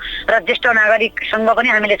गर्छौँ र ज्येष्ठ नागरिकसँग पनि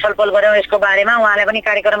हामीले छलफल गऱ्यौँ यसको बारेमा, उहाँलाई पनि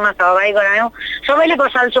कार्यक्रममा सहभागी गरायौँ। सबैले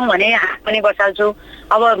बसाल्छौँ भने हामी पनि बसाल्छु।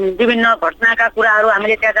 अब विभिन्न घटनाका कुराहरू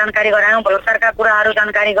हामीले त्यहाँ जानकारी गरायौँ, भ्रष्टाचारका कुराहरू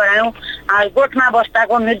जानकारी गरायौँ, गोठमा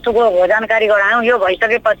बस्दाको मृत्युको जानकारी गरायौँ। यो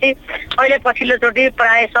भइसकेपछि अहिले पछिल्लोचोटि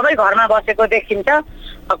प्राय सबै घरमा बसेको देखिन्छ।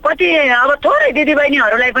 कति अब थोरै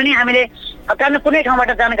दिदीबहिनीहरूलाई पनि हामीले कुनै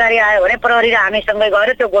ठाउँबाट जानकारी आयो भने प्रहरी र हामीसँगै गएर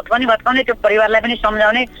त्यो गोठ पनि भत्काउने, त्यो परिवारलाई पनि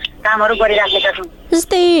सम्झाउने कामहरू गरिराखेका छौँ।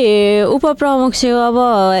 जस्तै उपप्रमुख छेउ अब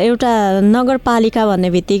एउटा नगरपालिका भन्ने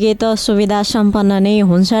बित्तिकै त सुविधा सम्पन्न नै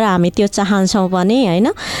हुन्छ र हामी त्यो चाहन्छौँ पनि होइन।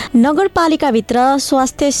 नगरपालिकाभित्र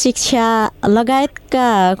स्वास्थ्य, शिक्षा लगायतका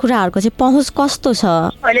कुराहरूको चाहिँ पहुँच कस्तो छ?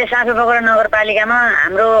 अहिले साँचोपगड नगरपालिकामा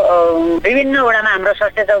हाम्रो विभिन्न वडामा हाम्रो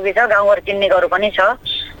स्वास्थ्य चौकी छ, गाउँघर क्लिनिकहरू पनि छ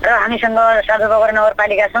र हामीसँग साँचोपगड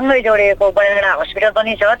नगरपालिकासँगै जोडिएको बडागडा हस्पिटल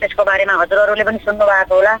पनि छ। त्यसको बारेमा हजुरहरूले पनि सुन्नु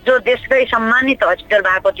भएको होला, जो देशकै सम्मानित हस्पिटल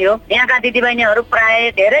भएको थियो। यहाँका दिदीबहिनीहरू प्राय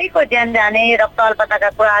धेरैको ज्यान जाने, रक्त अल्पताका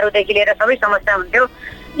कुराहरूदेखि लिएर सबै समस्या हुन्थ्यो।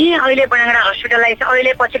 यी अहिले बडागडा हस्पिटललाई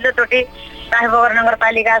अहिले पछिल्लोचोटि साँचोपगड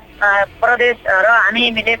नगरपालिका, प्रदेश र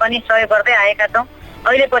हामीले पनि सहयोग गर्दै आएका छौँ।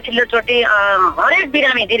 अहिले पछिल्लोचोटि हरेक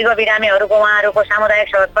बिरामी, दीर्घ बिरामीहरूको उहाँहरूको सामुदायिक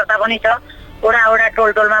सहजकर्ता पनि छ, वडा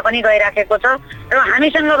टोलमा पनि गइराखेको छ र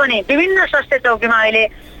हामीसँग पनि विभिन्न स्वास्थ्य चौकीमा अहिले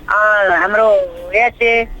हाम्रो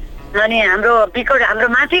एचए अनि हाम्रो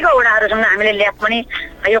माथिको वडाहरूसँग हामीले ल्याब पनि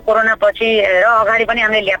यो कोरोना पछि र अगाडि पनि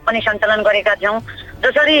हामीले ल्याब पनि सञ्चालन गरेका थियौँ।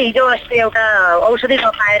 जसरी हिजो अस्ति एउटा औषधि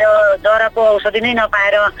नपाएर, जराको औषधि नै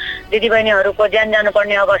नपाएर दिदीबहिनीहरूको ज्यान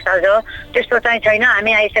जानुपर्ने अवस्था छ, त्यस्तो चाहिँ छैन।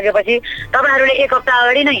 हामी आइसकेपछि तपाईँहरूले एक हप्ता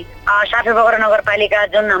अगाडि नै साँचोपगड नगरपालिका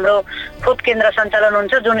जुन हाम्रो खोप केन्द्र सञ्चालन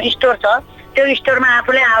हुन्छ, जुन स्टोर छ, त्यो स्टोरमा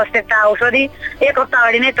आफूले आवश्यकता औषधि एक हप्ता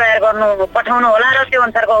अगाडि नै तयार पठाउनु होला र त्यो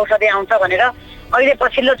अनुसारको औषधि आउँछ भनेर अहिले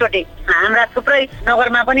पछिल्लो चोटि हाम्रा थुप्रै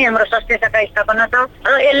नगरमा पनि हाम्रो स्वास्थ्य शाखा स्थापना छ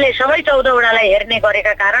र यसले सबै 14 वडालाई हेर्ने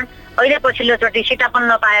गरेका कारण अहिले पछिल्लो चोटि सिटापन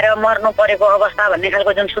नपाएर मर्नु परेको अवस्था भन्ने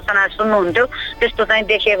खालको जुन सूचना सुन्नुहुन्थ्यो त्यस्तो चाहिँ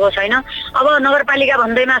देखिएको छैन। अब नगरपालिका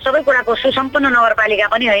भन्दैमा सबै कुराको सुसम्पन्न नगरपालिका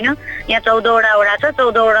पनि होइन। यहाँ 14 वडा छ।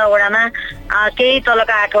 14 वडामा केही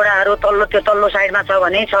तलका 8 वडाहरू तल्लो साइडमा छ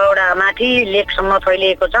भने 6 वडा माथि लेकसम्म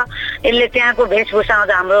फैलिएको छ। यसले त्यहाँको वेशभूषा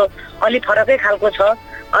अझ हाम्रो अलि फरकै खालको छ।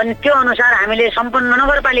 अनि त्यो अनुसार हामीले सम्पूर्ण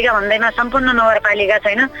नगरपालिका भन्दैमा सम्पूर्ण नगरपालिका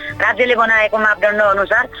छैन। राज्यले बनाएको मापदण्ड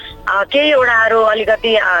अनुसार केही वडाहरू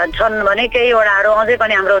अलिकति छन् भने केही वडाहरू अझै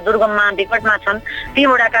पनि हाम्रो दुर्गममा विकटमा छन्। ती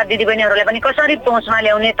वडाका दिदीबहिनीहरूलाई पनि कसरी पहुँचमा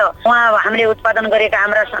ल्याउने त उहाँ हामीले उत्पादन गरेका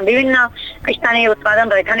हाम्रा विभिन्न स्थानीय उत्पादन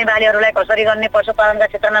रैथाने बालीहरूलाई कसरी गर्ने, पशुपालनका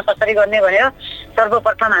क्षेत्रमा कसरी गर्ने भनेर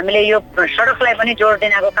सर्वप्रथम हामीले यो सडकलाई पनि जोड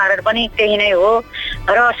दिनको कारण पनि त्यही नै हो।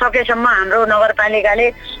 र सकेसम्म हाम्रो नगरपालिकाले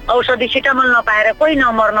औषधि छिटामल नपाएर कोही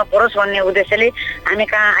नमर्न परोस् भन्ने उद्देश्यले हामी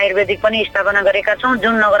कहाँ आयुर्वेदिक पनि स्थापना गरेका छौँ।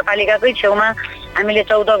 जुन नगरपालिकाकै छेउमा हामीले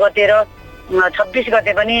 14 गते र 26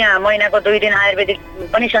 गते पनि महिनाको 2 दिन आयुर्वेदिक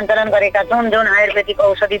पनि सञ्चालन गरेका छौँ। जुन आयुर्वेदिक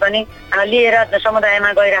औषधि पनि लिएर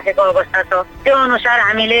समुदायमा गइराखेको अवस्था छ। त्यो अनुसार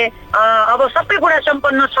हामीले अब सबै कुरा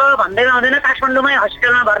सम्पन्न छ भन्दै आउँदैन। काठमाडौँमै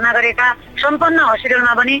हस्पिटलमा भर्ना गरेका सम्पन्न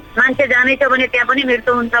हस्पिटलमा पनि मान्छे जानेछ भने त्यहाँ पनि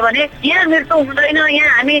मृत्यु हुन्छ भने यहाँ मृत्यु हुँदैन। यहाँ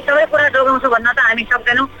हामी सबै कुरा जोगाउँछौँ भन्न त हामी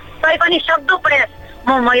सक्दैनौँ। तै पनि सक्दो प्रयास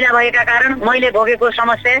म महिला भएका कारण मैले भोगेको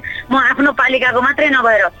समस्या म आफ्नो पालिकाको मात्रै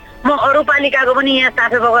नभएर म अरू पालिकाको पनि यहाँ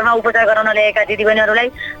साफे बगरमा उपचार गराउन ल्याएका दिदीबहिनीहरूलाई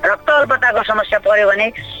रक्त अल्पताको समस्या पर्यो भने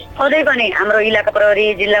अझै पनि हाम्रो इलाका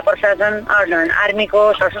प्रहरी, जिल्ला प्रशासन, आर्मीको,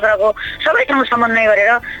 सशस्त्रको सबै ठाउँ समन्वय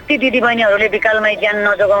गरेर ती दिदीबहिनीहरूले विकलमै ज्यान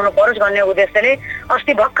नजोगाउनु परोस् भन्ने उद्देश्यले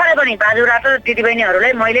अस्ति भर्खरै पनि बाजुराका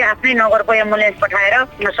दिदीबहिनीहरूलाई मैले आफ्नै नगरको एम्बुलेन्स पठाएर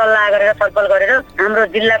सल्लाह गरेर छलफल गरेर हाम्रो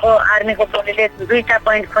जिल्लाको आर्मीको टोलीले 2टा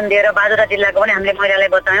पोइन्ट खुन दिएर बाजुरा जिल्लाको पनि हामीले महिलालाई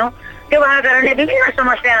बचायौँ। त्यो भएको कारणले विभिन्न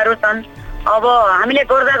समस्याहरू छन्। अब हामीले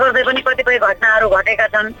गर्दै पनि कतिपय घटनाहरू घटेका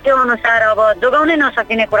छन्। त्यो अनुसार अब जोगाउनै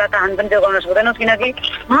नसकिने कुरा त हामी पनि जोगाउन सक्दैनौँ किनकि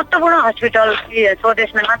महत्त्वपूर्ण हस्पिटल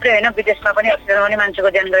स्वदेशमा मात्रै होइन विदेशमा पनि हस्पिटलमा पनि मान्छेको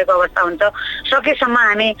ज्यान गएको अवस्था हुन्छ। सकेसम्म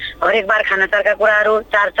हामी हरेक बार खानाचारका कुराहरू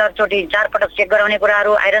 4 पटक चेक गराउने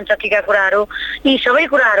कुराहरू, आइरन चक्कीका कुराहरू, यी सबै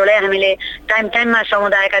कुराहरूलाई हामीले टाइममा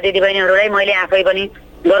समुदायका दिदीबहिनीहरूलाई मैले आफै पनि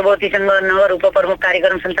गर्भवतीसँग नगर उपप्रमुख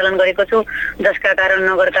कार्यक्रम सञ्चालन गरेको छु, जसका कारण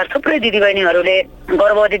नगरका थुप्रै दिदीबहिनीहरूले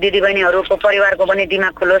गर्भवती दिदीबहिनीहरूको परिवारको पनि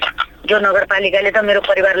दिमाग खुलोस्। जो नगरपालिकाले त मेरो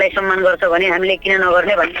परिवारलाई सम्मान गर्छ भने हामीले किन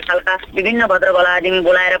नगर्ने भन्ने खालका विभिन्न भद्रबला आदमी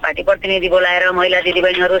बोलाएर, पार्टी प्रतिनिधि बोलाएर, महिला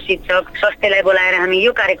दिदीबहिनीहरू, शिक्षक, स्वास्थ्यलाई बोलाएर हामी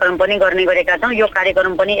यो कार्यक्रम पनि गर्ने गरेका छौँ। यो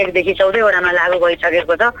कार्यक्रम पनि 1 देखि 14 वडामा लागू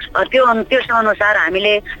भइसकेको छ। त्यस अनुसार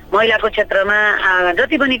हामीले महिलाको क्षेत्रमा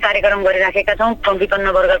जति पनि कार्यक्रम गरिराखेका छौँ विपन्न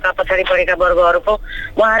वर्गका पछाडि परेका वर्गहरूको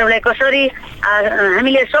उहाँहरूलाई कसरी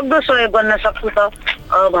हामीले सक्दो सहयोग गर्न सक्छौँ त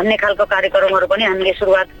भन्ने खालको कार्यक्रमहरू पनि हामीले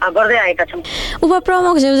सुरुवात गर्दै आएका छौँ।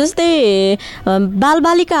 उपप्रमुखज्यू, जस्तै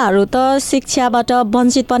बालबालिकाहरू त शिक्षाबाट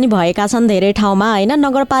वञ्चित पनि भएका छन् धेरै ठाउँमा होइन।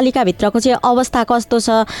 नगरपालिकाभित्रको चाहिँ अवस्था कस्तो छ?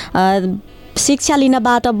 शिक्षा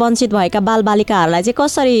लिनबाट वञ्चित भएका बालबालिकाहरूलाई चाहिँ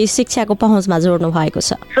कसरी शिक्षाको पहुँचमा जोड्नु भएको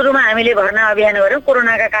छ? सुरुमा हामीले भर्ना अभियान गर्यौँ।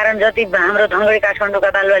 कोरोनाका कारण जति हाम्रो धनगढी काठमाडौँका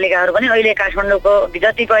बालबालिकाहरू पनि अहिले काठमाडौँको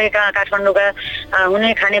जति गएका काठमाडौँका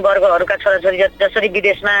हुने खाने वर्गहरूका छोराछोरी जसरी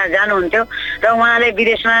विदेशमा जानुहुन्थ्यो र उहाँले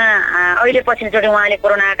विदेशमा अहिले पछिल्लोचोटि उहाँले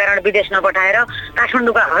कोरोनाका कारण विदेश नपठाएर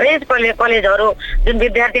काठमाडौँका हरेक कलेजहरू जुन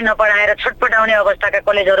विद्यार्थी नपढाएर छटपटाउने अवस्थाका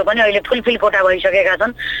कलेजहरू पनि अहिले फुलफिल कोटा भइसकेका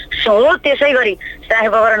छन्। हो त्यसै गरी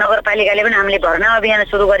साहेबगर नगरपालिकाले पनि हामीले भर्ना अभियान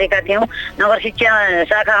सुरु गरेका थियौँ। नगर शिक्षा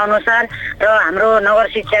शाखा अनुसार र हाम्रो नगर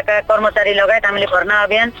शिक्षाका कर्मचारी लगायत हामीले भर्ना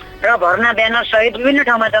अभियान र भर्ना ब्यानर सहित विभिन्न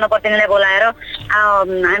ठाउँमा जनप्रतिनिधिलाई बोलाएर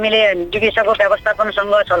हामीले विदेशको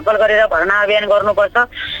व्यवस्थापनसँग छलफल गरेर भर्ना अभियान गर्नुपर्छ।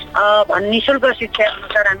 निःशुल्क शिक्षा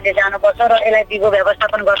अनुसार हामीले जानुपर्छ र यसलाई दिगो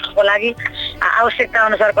व्यवस्थापन गर्नको लागि आवश्यकता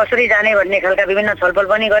अनुसार कसरी जाने भन्ने खालका विभिन्न छलफल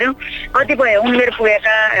पनि गर्यौँ। कतिपय उमेर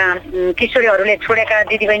पुगेका किशोरीहरूले छोडेका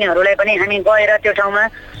दिदीबहिनीहरूलाई पनि हामी गएर त्यो ठाउँमा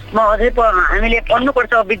अझै हामीले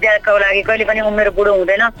पढ्नुपर्छ विद्याको लागि, कहिले पनि उमेर बुढो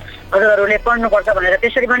हुँदैन, हजुरहरूले पढ्नुपर्छ भनेर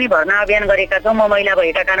त्यसरी पनि भर्ना अभियान गरेका छौँ। म महिला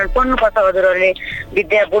भएका कारण पढ्नुपर्छ, हजुरहरूले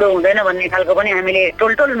विद्या बुढो हुँदैन भन्ने खालको पनि हामीले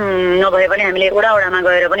टोल नभए पनि हामीले वडामा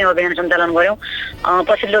गएर पनि अभियान सञ्चालन गऱ्यौँ।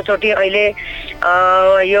 पछिल्लोचोटि अहिले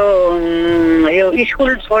यो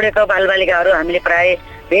स्कुल छोडेको बालबालिकाहरू हामीले प्राय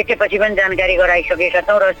भेटेपछि पनि जानकारी गराइसकेका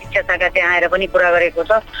छौँ र शिक्षा शाखा त्यहाँ आएर पनि कुरा गरेको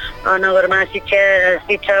छ। नगरमा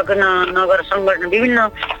शिक्षक नगर सङ्गठन विभिन्न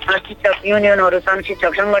शिक्षक युनियनहरू छन्,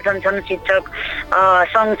 शिक्षक सङ्गठन छन्, शिक्षक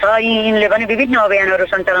सङ्घ छ, यिनले पनि विभिन्न अभियानहरू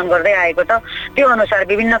सञ्चालन गर्दै आएको छ। त्यो अनुसार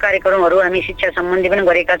विभिन्न कार्यक्रमहरू हामी शिक्षा सम्बन्धी पनि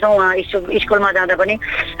गरेका छौँ। उहाँ स्कुलमा जाँदा पनि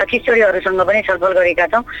किशोरीहरूसँग पनि छलफल गरेका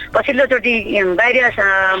छौँ। पछिल्लोचोटि बाहिर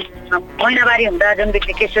महिनावारी हुँदा जुन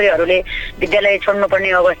किशोरीहरूले विद्यालय छोड्नुपर्ने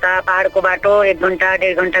अवस्था, पाहाडको बाटो 1 घन्टा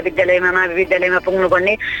 1.5 घन्टा विद्यालयमा महाविद्यालयमा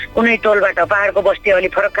पुग्नुपर्ने, कुनै टोलबाट पाहाडको बस्ती अलि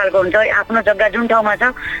फरक खालको हुन्छ, आफ्नो जग्गा जुन ठाउँमा छ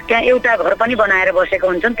त्यहाँ एउटा घर पनि बनाएर बसेको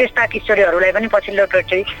हुन्छन्। त्यस्ता किशोरीहरूलाई पनि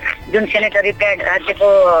पछिल्लोचोटि जुन सेनेटरी प्याड राज्यको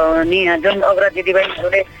जुन अग्रज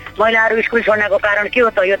दिदीबहिनीहरूले महिलाहरू स्कुल छोड्नको कारण के हो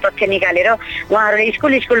त यो तथ्य निकालेर उहाँहरूले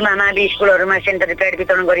स्कुलमा मावि स्कुलहरूमा सेनेटरी प्याड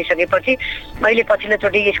वितरण गरिसकेपछि अहिले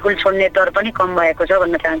पछिल्लोचोटि स्कुल छोड्ने दर पनि कम भएको छ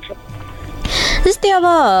भन्न चाहन्छु। जस्तै अब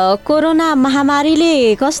कोरोना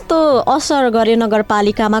महामारीले कस्तो असर गर्यो,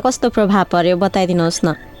 नगरपालिकामा कस्तो प्रभाव पर्यो बताइदिनुहोस्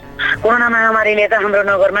न। कोरोना महामारीले त हाम्रो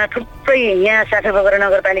नगरमा थुप्रै यहाँ साफेबगर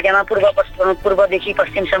नगरपालिकामा पूर्वदेखि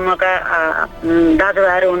पश्चिमसम्मका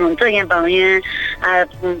दाजुभाइहरू हुनुहुन्छ। यहाँ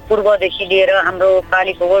पूर्वदेखि लिएर हाम्रो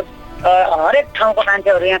पालिको हरेक ठाउँको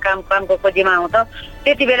मान्छेहरू यहाँ कामको खोजीमा आउँछ।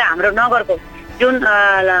 त्यति बेला हाम्रो नगरको जुन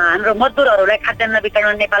हाम्रो मजदुरहरूलाई खाद्यान्न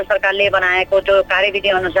वितरण नेपाल सरकारले बनाएको जो कार्यविधि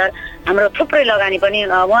अनुसार हाम्रो थुप्रै लगानी पनि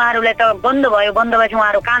उहाँहरूलाई त बन्द भयो। बन्द भएपछि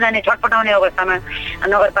उहाँहरू कहाँ जाने छटपटाउने अवस्थामा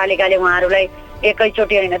नगरपालिकाले उहाँहरूलाई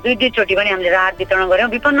एकैचोटि होइन 2 चोटि पनि हामीले राहत वितरण गऱ्यौँ।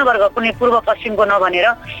 विपन्न वर्ग कुनै पूर्व पश्चिमको नभनेर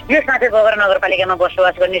यो साफेबगर नगरपालिकामा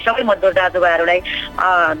बसोबास गर्ने सबै मजदुर दाजुभाइहरूलाई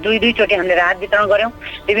 2 चोटि हामीले राहत वितरण गऱ्यौँ।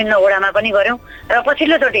 विभिन्न वडामा पनि गऱ्यौँ र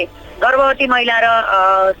पछिल्लोचोटि गर्भवती महिला र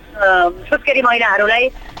सुत्केरी महिलाहरूलाई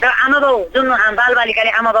र आमाबाउ जुन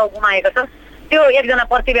बालबालिकाले आमाबाउ गुमाएको छ त्यो एकजना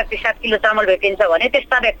प्रति व्यक्ति 7 किलो चामल भेटिन्छ भने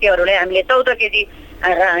त्यस्ता व्यक्तिहरूलाई हामीले 14 केजी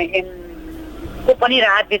को पनि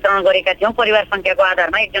राहत वितरण गरेका थियौँ परिवार सङ्ख्याको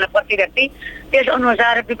आधारमा एकजना प्रति व्यक्ति। त्यस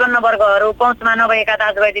अनुसार विपन्न वर्गहरू पहुँचमा नभएका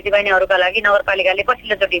दाजुभाइ दिदीबहिनीहरूका लागि नगरपालिकाले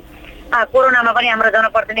पछिल्लोचोटि कोरोनामा पनि हाम्रो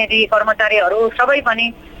जनप्रतिनिधि कर्मचारीहरू सबै पनि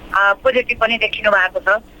पोजिटिभ पनि देखिनु भएको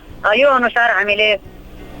छ। यो अनुसार हामीले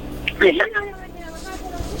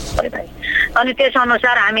अनि त्यस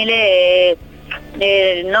अनुसार हामीले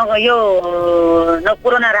यो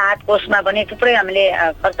कोरोना राहत कोषमा पनि थुप्रै हामीले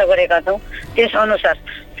खर्च गरेका छौँ। त्यस अनुसार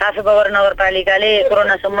साफेबगर नगरपालिकाले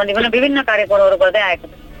कोरोना सम्बन्धी पनि विभिन्न कार्यक्रमहरू गर्दै आएको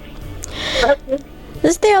छ।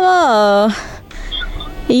 जस्तै अब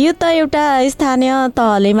यो त एउटा स्थानीय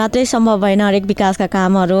तहले मात्रै सम्भव भएन हरेक विकासका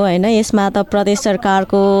कामहरू होइन, यसमा त प्रदेश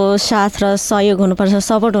सरकारको साथ र सहयोग हुनुपर्छ,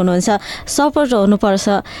 सपोर्ट हुनुपर्छ।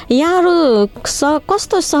 यहाँहरू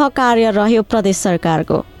कस्तो सहकार्य रह्यो प्रदेश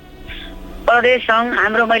सरकारको? प्रदेश सङ्घ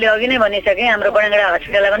हाम्रो मैले अघि नै भनिसकेँ, हाम्रो बडाङ्गडा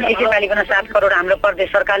हस्पिटललाई पनि यसैपालि पनि 7 करोड हाम्रो प्रदेश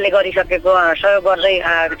सरकारले गरिसकेको सहयोग गर्दै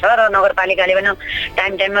छ र नगरपालिकाले पनि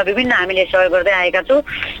टाइममा विभिन्न हामीले सहयोग गर्दै आएका छौँ।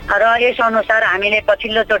 र यस अनुसार हामीले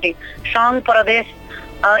पछिल्लोचोटि सङ्घ प्रदेश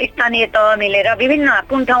स्थानीय तह मिलेर विभिन्न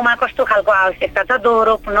कुन ठाउँमा कस्तो खालको आवश्यकता छ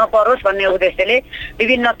दोहोरो नपरोस् भन्ने उद्देश्यले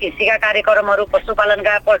विभिन्न कृषिका कार्यक्रमहरू,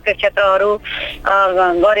 पशुपालनका क्षेत्रहरू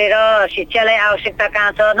गरेर शिक्षालाई आवश्यकता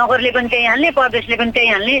कहाँ छ नगरले पनि त्यही हाल्ने, प्रदेशले पनि त्यही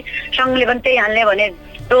हाल्ने, सङ्घले पनि त्यही हाल्ने भने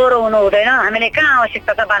दोहोरो हुनु हुँदैन। हामीले कहाँ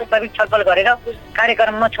आवश्यकता छ वास्तविक छलफल गरेर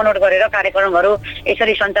कार्यक्रममा छनौट गरेर कार्यक्रमहरू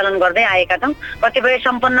यसरी सञ्चालन गर्दै आएका छौँ। कतिपय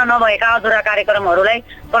सम्पन्न नभएका अधुरा कार्यक्रमहरूलाई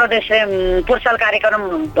प्रदेशले पुर्साल कार्यक्रम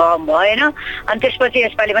भएन अनि त्यसपछि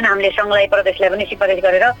यसपालि पनि हामीले सङ्घलाई प्रदेशलाई पनि सिफारिस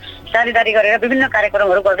गरेर साझेदारी गरेर विभिन्न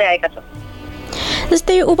कार्यक्रमहरू गर्दै आएका छौँ।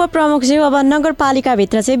 जस्तै उपप्रमुखज्यू अब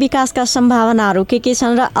नगरपालिकाभित्र चाहिँ विकासका सम्भावनाहरू के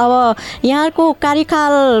छन् र अब यहाँको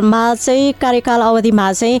कार्यकालमा चाहिँ कार्यकाल अवधिमा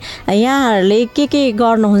चाहिँ यहाँहरूले के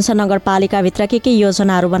गर्नुहुन्छ नगरपालिकाभित्र के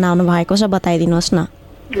योजनाहरू बनाउनु भएको छ बताइदिनुहोस् न।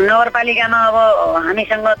 नगरपालिकामा अब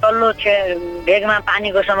हामीसँग तल्लो भेगमा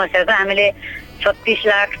पानीको समस्या छ। हामीले 36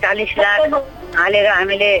 लाख 40 लाख हालेर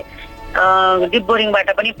हामीले डिप बोरिङबाट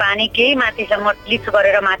पनि पानी केही माथिसम्म लिफ्ट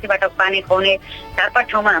गरेर माथिबाट पानी खुवाउने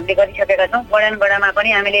 4-5 ठाउँमा हामीले गरिसकेका छौँ। बडामा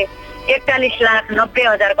पनि हामीले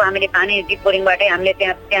 41,90,000को हामीले पानी डिप बोरिङबाटै हामीले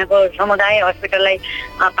त्यहाँको समुदाय हस्पिटललाई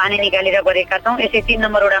पानी निकालेर गरेका छौँ। यसै 3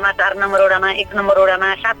 नम्बर वडामा, 4 नम्बर वडामा, 1 नम्बर वडामा,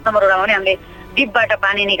 7 नम्बर वडामा पनि हामीले डिपबाट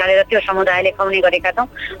पानी निकालेर त्यो समुदायले खुवाउने गरेका छौँ।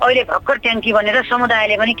 अहिले भर्खर ट्याङ्की बनेर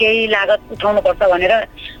समुदायले पनि केही लागत उठाउनुपर्छ भनेर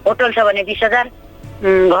होटल छ भने 20,000,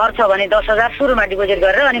 घर छ भने 10,000 सुरुमा डिपोजिट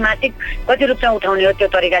गरेर अनि मासिक कति रुपियाँ उठाउने हो त्यो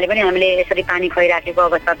तरिकाले पनि हामीले यसरी पानी खुवाइराखेको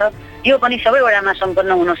अवस्था छ। यो पनि सबै वडामा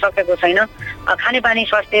सम्पन्न हुन सकेको छैन। खानेपानी,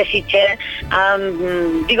 स्वास्थ्य, शिक्षा,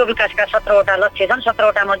 दिगो विकासका 17वटा लक्ष्य छन्।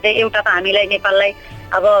 17वटा मध्ये एउटा त हामीलाई नेपाललाई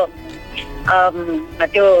अब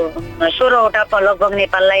त्यो 16वटा लगभग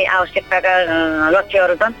नेपाललाई आवश्यकताका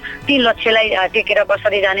लक्ष्यहरू छन्। ती लक्ष्यलाई टेकेर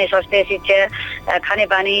कसरी जाने, स्वास्थ्य, शिक्षा,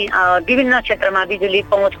 खानेपानी, विभिन्न क्षेत्रमा बिजुली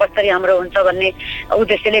पहुँच कसरी हाम्रो हुन्छ भन्ने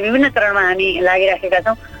उद्देश्यले विभिन्न चरणमा हामी लागिराखेका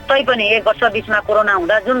छौँ। तैपनि 1 वर्ष बिचमा कोरोना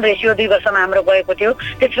हुँदा जुन रेसियो 2 वर्षमा हाम्रो गएको थियो,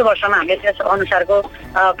 तेस्रो वर्षमा हामीले त्यस अनुसारको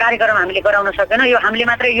कार्यक्रम हामीले गराउन सकेनौँ। यो हामीले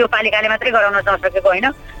मात्रै, यो पालिकाले मात्रै गराउन नसकेको होइन,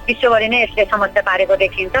 विश्वभरि नै यसले समस्या पारेको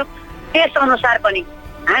देखिन्छ। त्यस अनुसार पनि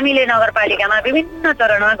हामीले नगरपालिकामा विभिन्न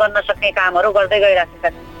चरणमा गर्न सक्ने कामहरू गर्दै गइराखेका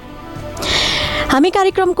छौँ। हामी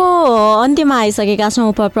कार्यक्रमको अन्त्यमा आइसकेका छौँ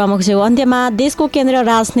उपप्रमुखज्यू। अन्त्यमा देशको केन्द्रीय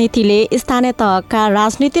राजनीतिले स्थानीय तहका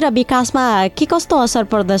राजनीति र विकासमा के कस्तो असर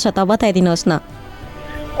पर्दछ त बताइदिनुहोस् न।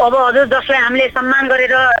 अब हजुर, जसलाई हामीले सम्मान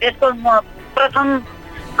गरेर यसको प्रथम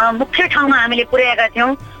मुख्य ठाउँमा हामीले पुर्याएका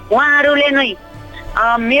थियौँ, उहाँहरूले नै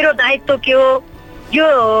मेरो दायित्व के हो, यो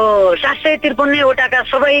 753 वटाका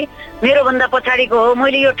सबै मेरोभन्दा पछाडिको हो,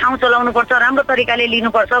 मैले यो ठाउँ चलाउनु पर्छ, राम्रो तरिकाले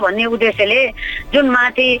लिनुपर्छ भन्ने उद्देश्यले जुन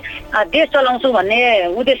माथि देश चलाउँछु भन्ने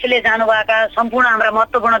उद्देश्यले जानुभएका सम्पूर्ण हाम्रा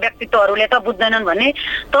महत्त्वपूर्ण व्यक्तित्वहरूले त बुझ्दैनन् भने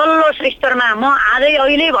तल्लो स्तरमा म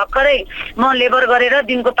अहिले भर्खरै म लेबर गरेर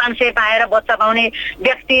दिनको 500 पाएर बच्चा पाउने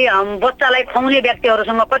व्यक्ति, बच्चालाई खुवाउने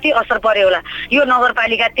व्यक्तिहरूसँग कति असर पर्यो होला। यो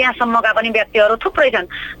नगरपालिका त्यहाँसम्मका पनि व्यक्तिहरू थुप्रै छन्।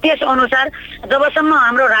 त्यस अनुसार जबसम्म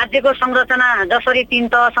हाम्रो राज्यको संरचना जसरी 3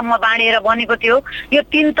 तहसम्म बाँडिएर बनेको थियो, यो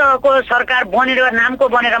 3 तहको सरकार बनेर नामको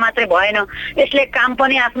बनेर मात्रै भएन, यसले काम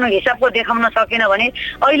पनि आफ्नो हिसाबको देखाउन सकेन भने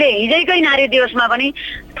अहिले हिजैकै नारी दिवसमा पनि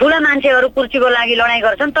ठुला मान्छेहरू कुर्सीको लागि लडाइँ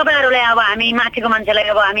गर्छन्। तपाईहरुलाई अब हामी माथिको मान्छेलाई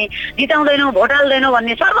अब हामी जिताउँदैनौँ, भोट हाल्दैनौँ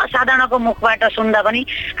भन्ने सर्वसाधारणको मुखबाट सुन्दा पनि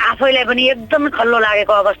आफैलाई पनि एकदम खल्लो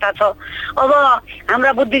लागेको अवस्था छ। अब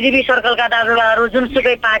हाम्रा बुद्धिजीवी सर्कलका दाजुभाइहरू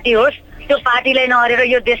जुनसुकै पार्टी होस्, त्यो पार्टीलाई नहरेर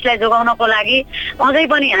यो देशलाई जोगाउनको लागि अझै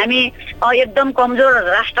पनि हामी एकदम कमजोर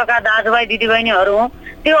राष्ट्रका दाजुभाइ दिदीबहिनीहरू हौँ।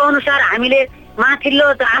 त्यो अनुसार हामीले माथिल्लो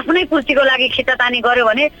आफ्नै कुर्सीको लागि खिचातानी गर्यो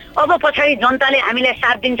भने अब पछाडि जनताले हामीलाई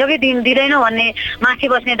साथ दिन्छ कि दिँदैन भन्ने माथि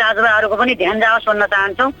बस्ने दाजुभाइहरूको पनि ध्यान जाओस् भन्न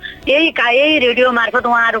चाहन्छौँ। यही रेडियो मार्फत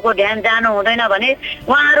उहाँहरूको ध्यान जानु हुँदैन भने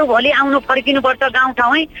उहाँहरू भोलि आउनु फर्किनुपर्छ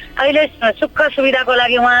गाउँठाउँै। अहिले सुख सुविधाको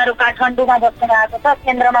लागि उहाँहरू काठमाडौँमा बस्नु भएको छ,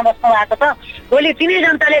 केन्द्रमा बस्नु भएको छ। भोलि तिनै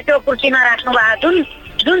जनताले त्यो कुर्सीमा राख्नु भएको,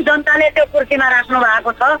 जुन जनताले त्यो कुर्सीमा राख्नु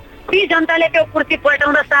भएको छ, ती जनताले त्यो कुर्सी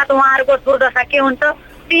पल्टाउँदा साथ उहाँहरूको दुर्दशा के हुन्छ,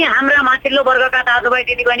 ती हाम्रा माथिल्लो वर्गका दाजुभाइ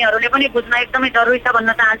दिदीबहिनीहरूले पनि बुझ्न एकदमै जरुरी छ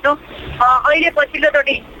भन्न चाहन्छौँ। अहिले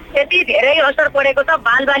पछिल्लोचोटि यति धेरै असर परेको छ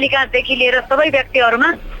बालबालिकादेखि लिएर सबै व्यक्तिहरूमा।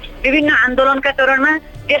 विभिन्न आन्दोलनका चरणमा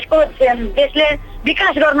देशले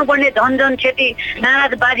विकास गर्नुपर्ने झन क्षति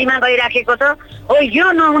नाराजबाजीमा गइराखेको छ। हो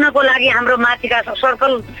यो नहुनको लागि हाम्रो माथिका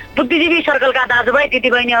सर्कल, बुद्धिजीवी सर्कलका दाजुभाइ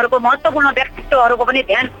दिदीबहिनीहरूको महत्त्वपूर्ण व्यक्तित्वहरूको पनि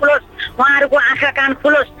ध्यान खुलोस्, उहाँहरूको आँखा कान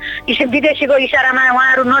खुलोस्, विदेशीको इसारामा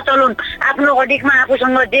उहाँहरू नचलुन्। आफ्नो अडिकमा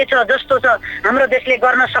आफूसँग जे छ जस्तो छ हाम्रो देशले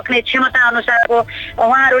गर्न सक्ने क्षमता अनुसारको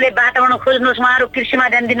उहाँहरूले वातावरण खोज्नुहोस्, उहाँहरू कृषिमा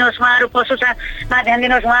ध्यान दिनुहोस्, उहाँहरू पशुमा ध्यान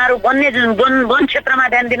दिनुहोस्, उहाँहरू वन क्षेत्रमा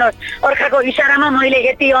ध्यान दिनुहोस्। अर्काको इसारामा मैले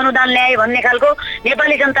यति अनुदान ल्याएँ भन्ने खालको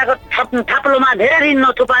नेपाली जनताको थाप्लोमा धेरै ऋण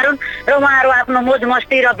नथुपारुन् र उहाँहरू आफ्नो मोज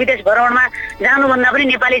मस्ती र विदेश भ्रमणमा जानुभन्दा पनि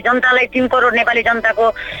नेपाली जनतालाई 3 करोड नेपाली जनताको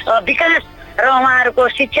विकास र उहाँहरूको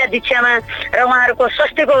शिक्षा दीक्षामा र उहाँहरूको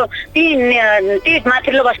स्वास्थ्यको ती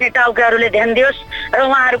माथिल्लो बस्ने टाउकाहरूले ध्यान दियोस् र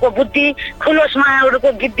उहाँहरूको बुद्धि खुलोस्,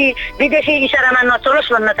 उहाँहरूको बुद्धि विदेशी इसारामा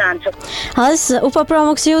नचलोस् भन्न चाहन्छु। हस्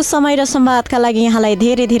उपप्रमुखज्यू, समय र संवादका लागि यहाँलाई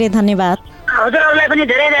धेरै धेरै धन्यवाद। हजुरहरूलाई पनि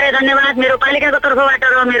धेरै धेरै धन्यवाद, मेरो पालिकाको तर्फबाट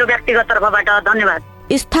र मेरो व्यक्तिगत तर्फबाट धन्यवाद।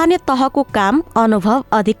 स्थानीय तहको काम, अनुभव,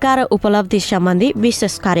 अधिकार र उपलब्धि सम्बन्धी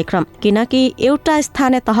विशेष कार्यक्रम। किनकि एउटा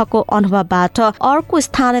स्थानीय तहको अनुभवबाट अर्को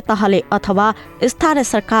स्थानीय तहले अथवा स्थानीय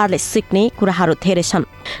सरकारले सिक्ने कुराहरू धेरै छन्।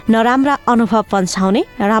 नराम्रा अनुभव पन्छाउने,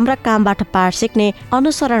 राम्रा कामबाट पाठ सिक्ने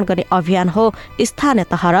अनुसरण गर्ने अभियान हो स्थानीय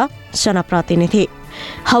तह र जनप्रतिनिधि।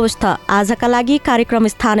 हवस् त आजका लागि कार्यक्रम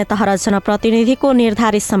स्थानीय तह र जनप्रतिनिधिको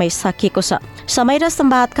निर्धारित समय सकिएको छ। समय र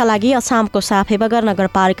संवादका लागि अछामको साफेबगर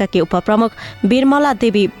नगरपालिकाकी उपप्रमुख बिरमला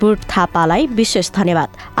देवी बुढ थापालाई विशेष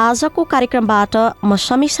धन्यवाद। आजको कार्यक्रमबाट म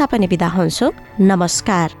समीक्षा पनि बिदा हुन्छु।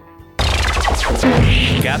 नमस्कार।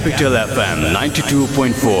 Capital FM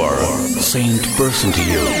 92.4 Saint Person to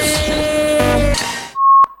Use.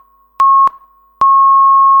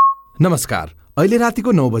 नमस्कार, अहिले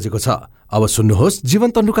रातिको 9 बजेको छ। अब सुन्नुहोस् जीवन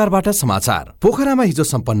तन्डुकारबाट समाचार। पोखरामा हिजो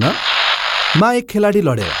सम्पन्न मा एक खेलाडी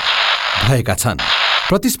लडेर भएका छन्।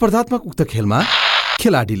 प्रतिस्पर्धात्मक उक्त खेलमा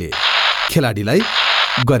खेलाडीलाई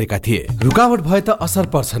गरेका थिए। रुकावट भए त असर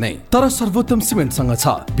पर्छ नै, तर सर्वोत्तम सिमेन्टसँग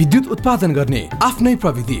छ विद्युत उत्पादन गर्ने आफ्नै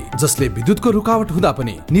प्रविधि, जसले विद्युतको रुकावट हुँदा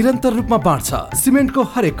पनि निरन्तर रूपमा बाँड्छ। सिमेन्टको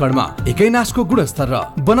हरेक कणमा एकै नासको गुणस्तर र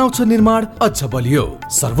बनाउँछ निर्माण अझ बलियो।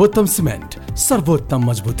 सर्वोत्तम सिमेन्ट, सर्वोत्तम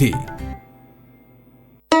मजबुती।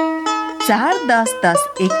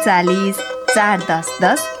 4101041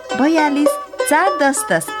 4101042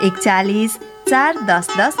 4101041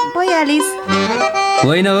 4101042।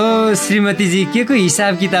 होइन हो श्रीमतीजी, के को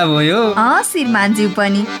हिसाब किताब हो यो? श्रीमानज्यू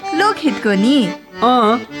पनि लोकहितको नि।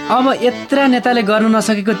 अब यत्रा नेताले गर्न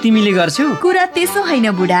नसकेको तिमीले गर्छौ? कुरा त्यसो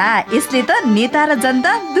होइन बुढा, यसले त नेता र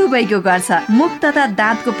जनता दुवैको गर्छ। मुख तथा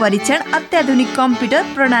दाँतको परीक्षण अत्याधुनिक कम्प्युटर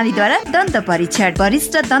प्रणालीद्वारा दन्त परीक्षण,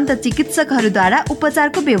 वरिष्ठ दन्त चिकित्सकहरूद्वारा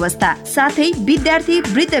उपचारको व्यवस्था, साथै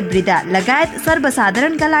विद्यार्थी वृद्ध वृद्धा लगायत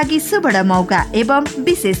सर्वसाधारणका लागि सुवर्ण मौका एवं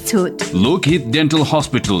विशेष छुट। Lokhit dental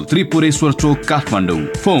hospital, Tripureshwar Chowk, Kathmandu.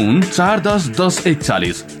 Phone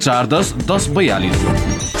 4101041 4101042।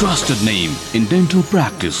 Trusted name in dental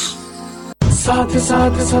practice. साथ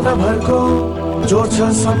साथ सदाभरको जोड्छ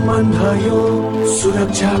सम्बन्ध यो,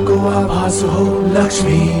 सुरक्षाको आभास हो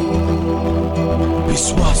लक्ष्मी।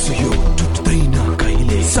 विश्वास यो टुट्दैन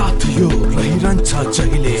कहिले, साथ यो रहिरहन्छ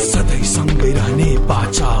जहिले, सधैँ सँगै रहने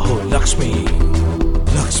बाचा हो लक्ष्मी।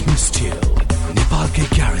 लक्ष्मी स्टिल, नेपालकै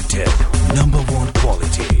ग्यारेन्टेड नम्बर 1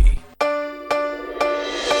 क्वालिटी।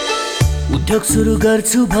 उद्योग सुरु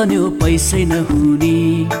गर्छु भन्यो पैसै नहुने,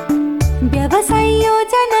 व्यवसाय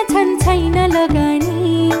योजना छन् छैन लगानी,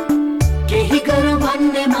 केही गरौँ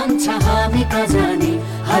भन्ने मन छ हामी कहाँ जाने,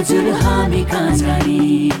 हजुर हामी कहाँ जाने।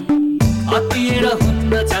 अतिएर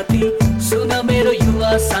हुन्न जाति, सुन मेरो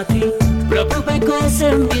युवा साथी, प्रभु बैंकको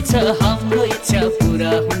एसएमबी छ हाम्रो इच्छा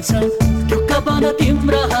पुरा हुन्छ। ढुक्क बन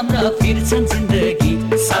तिम्रो हाम्रा फिर्छन् जिन्दगी,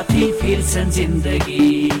 साथी फिर्छन् जिन्दगी।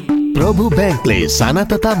 प्रभु बैंकले साना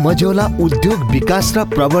तथा मझौला उद्योग विकास र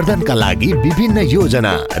प्रवर्धनका लागि विभिन्न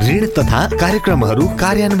योजना, ऋण तथा कार्यक्रमहरू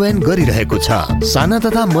कार्यान्वयन गरिरहेको छ। साना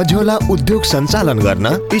तथा मझौला उद्योग सञ्चालन गर्न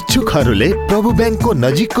इच्छुकहरूले प्रभु बैंकको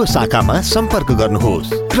नजिकको शाखामा सम्पर्क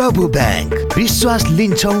गर्नुहोस्। प्रभु बैंक, विश्वास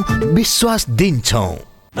लिन्छौं, विश्वास दिन्छौं।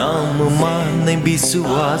 नाममा नै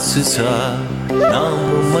विश्वास छ,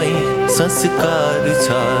 नाममै संस्कार छ,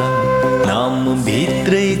 नाम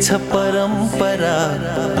भित्रै छ परम्परा,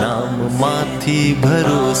 नाम माथि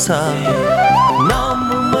भरोसा,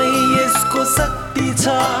 नाममै यसको शक्ति छ,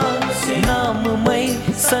 नाममै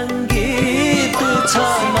सङ्गीत छ,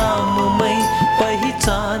 नाममै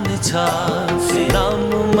पहिचान छ,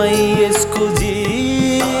 नाममै यसको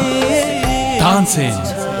जीत। Tansen,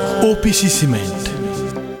 OPC cement.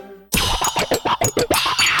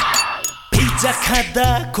 पिज्जा खाँदा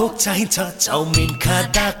कोक चाहिन्छ, चाउमिन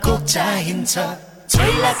खाँदा कोक चाहिन्छ,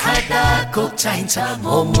 छोइला खाँदा कोक चाहिन्छ,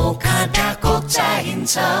 मोमो खाँदा कोक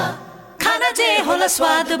चाहिन्छ। खाना जे होला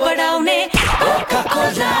स्वाद बढाउने कोका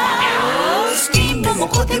कोला, स्टिम मोमो,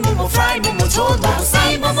 खोते मोमो, फ्राई मोमो, झोल मोमो,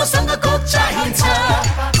 साई मोमो सँग कोक चाहिन्छ।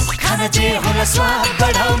 खाना जे होला स्वाद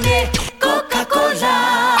बढाउने Coca Cola.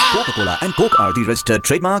 Coca-Cola and Coke are the registered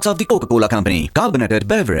trademarks of the Coca-Cola Company. Carbonated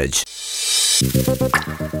beverage.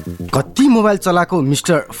 कति मोबाइल चलाएको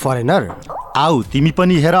मिस्टर फरेनर? आऊ तिमी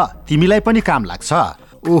पनि हेर, तिमीलाई पनि काम लाग्छ।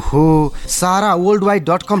 ओहो, सारा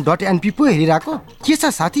worldwide.com.np पो हेरिरहेको के छ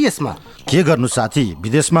साथी यसमा? के गर्नु साथी,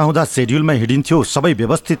 विदेशमा हुँदा शेड्युलमा हिँडिन्थ्यो, सबै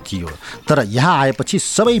व्यवस्थित थियो। तर यहाँ आएपछि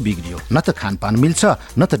सबै बिग्रियो। न त खानपान मिल्छ,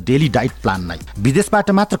 न त डेली डाइट प्लान नै।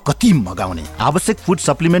 विदेशबाट मात्र कति मगाउने। आवश्यक फुड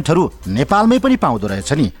सप्लिमेन्टहरू नेपालमै पनि पाउँदो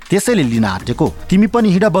रहेछ नि, त्यसैले लिन आँटेको। तिमी पनि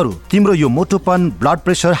हिँड बरु, तिम्रो यो मोटोपन, ब्लड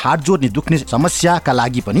प्रेसर, हार्ट जोड्ने दुख्ने समस्याका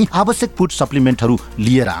लागि पनि आवश्यक फुड सप्लिमेन्टहरू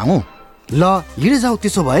लिएर आऊ। ल हिँडे जाऊ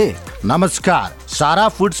त्यसो भए। नमस्कार, सारा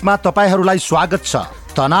फुड्समा तपाईहरूलाई स्वागत छ।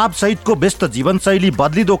 तनाव सहितको व्यस्त जीवनशैली,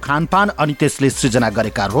 बदलिदो खानपान अनि त्यसले सृजना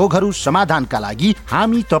गरेका रोगहरू समाधानका लागि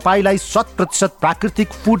हामी तपाईलाई 100%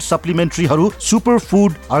 प्राकृतिक फुड सप्लिमेन्ट्रीहरू, सुपर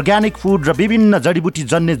फुड, अर्ग्यानिक फुड र विभिन्न जडीबुटी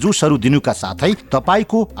जन्य जुसहरू दिनुका साथै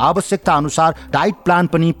तपाईको आवश्यकता अनुसार डाइट प्लान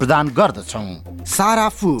पनि प्रदान गर्दछौँ।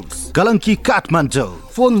 Sara foods, Galanki,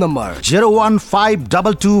 Kathmandu. Phone number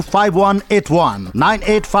 015225181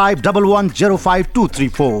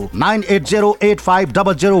 9851105234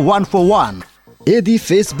 9808500141। यदि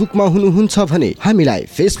फेसबुकमा हुनुहुन्छ भने हामीलाई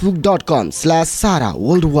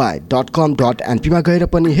facebook.com/saraworldwide.com.np मा गएर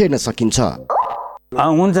पनि हेर्न सकिन्छ।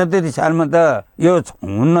 हुन्छ त्यति सालमा त यो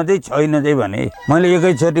हुन्न चाहिँ छैन चाहिँ भने मैले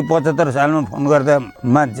एकैचोटि 75 सालमा फोन गर्दा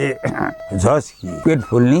मान्छे झस पेट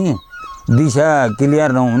फुल्ने, दिशा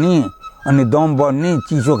क्लियर नहुने, अनि दम बढ्ने,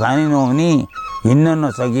 चिसो खाने नहुने, हिँड्न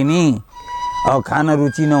नसकिने, अब खाना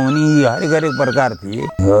रुचि नहुने, हरेक हरेक प्रकार थिए।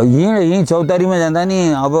 यहीँ चौतारीमा जाँदा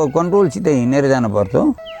नि अब कन्ट्रोलसित हिँडेर जानु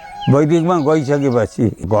पर्थ्यो। वैदिकमा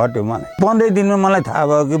गइसकेपछि घट्यो मलाई। 15 दिनमा मलाई थाहा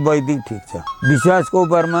भयो कि वैदिक ठिक छ। विश्वासको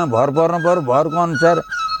उपरमा भर पर्नु पर्यो, भरको अनुसार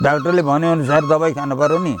डाक्टरले भने अनुसार दबाई खानु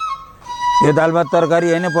पर्यो नि। यो दाल भात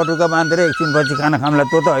तरकारी होइन, पटुका बाँधेर एकछिनपछि खाना खामला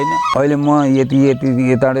त्यो त होइन। अहिले म यति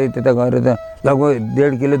यताबाट त्यता गएर त लगभग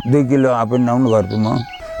 1.5 kilo 2 kilo up and down गर्छु म।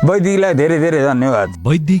 वैदिकलाई धेरै धेरै धन्यवाद।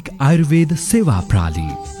 वैदिक आयुर्वेद सेवा प्रणाली,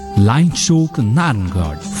 लाइन चोक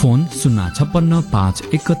नारायणगढ, फोन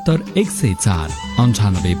 056-571-104,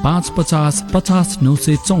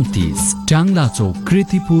 98-550-50-934, ट्याङ्ला चौक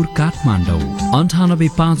कृतिपुर काठमाडौँ,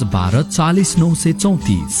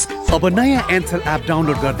 98-512-40-934। अब नयाँ एन्सल एप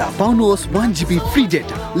डाउनलोड गर्दा पाउनुहोस् 1 GB free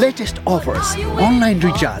data, latest offers, online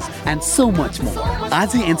recharge and so much more.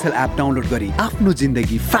 आजै एन्सल एप डाउनलोड गरी आफ्नो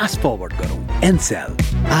जिन्दगी फास्ट फरवर्ड गरौँ। एन्सेल,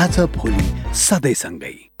 आज भोलि सधैँ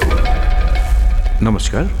सँगै।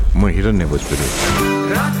 नमस्कार, म हिरण्य भोजपुरी।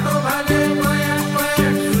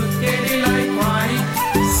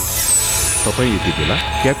 तपाईँ यति बेला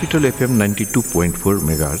क्यापिटल FM 92.4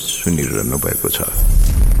 मेगाहर्ज सुनिरहनु भएको छ।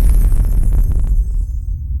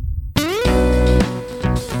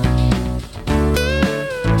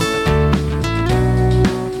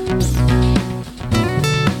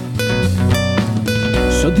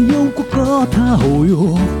 सदियौंको कथा हो यो,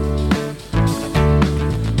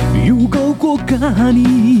 युगौंको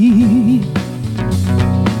कहानी,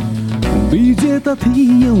 विजेता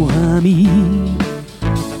थियौं हामी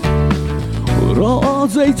र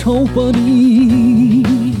अझै छौं पनि।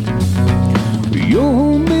 यो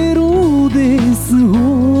मेरो देश हो,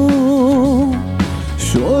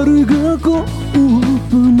 स्वर्गको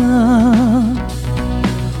उपमा।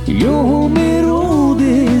 यो मेरो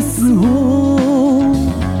देश हो,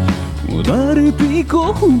 धरतीको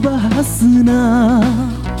बासना।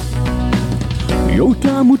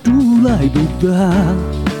 एउटा मुटुलाई दुख्दा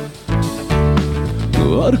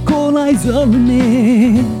अर्कोलाई जल्ने,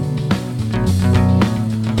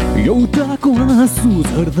 एउटाको आँसु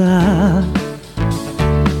झर्दा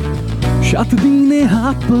साथ दिने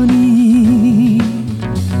हात पनि।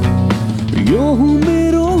 यो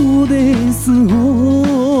मेरो देश हो,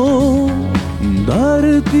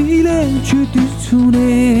 धरतीले क्षति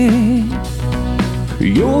छुने।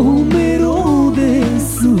 यो मेरो देश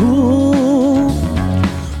हो,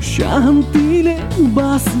 शान्तिले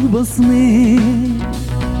बास बस्ने।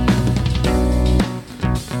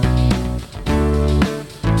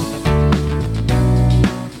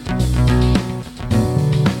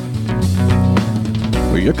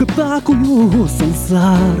 एकताको यो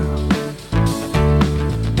संसार,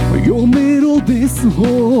 यो मेरो देश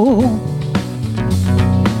हो।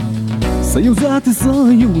 सयौं जाति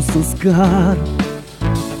सयौं संस्कार,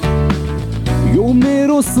 यो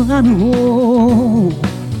मेरो सान हो।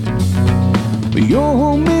 यो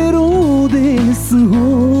मेरो देश हो,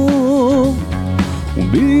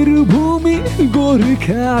 वीरभूमि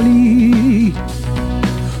गोर्खाली।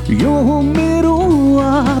 यो मेरो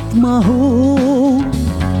आत्मा हो,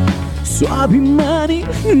 स्वाभिमानी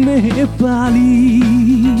नेपाली।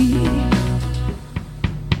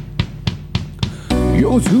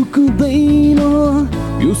 यो झुक्दैन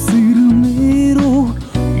यो शिर मेरो,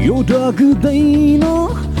 यो डग्दैन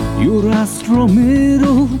यो राष्ट्र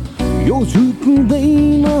मेरो। यो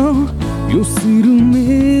झुक्दैन यो शिर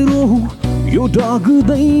मेरो, यो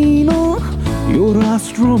डग्दैन यो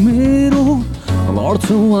राष्ट्र मेरो।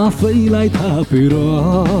 लड्छौँ आफैलाई थापेर,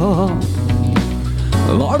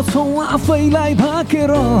 लड्छौँ आफैलाई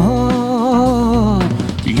भाकेर।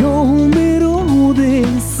 यो मेरो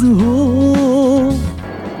देश हो।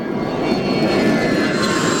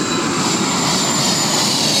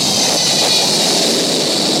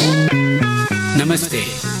 Namaste.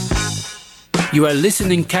 You are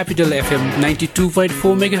listening Capital FM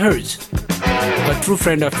 92.4 MHz, a true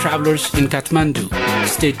friend of travelers in Kathmandu.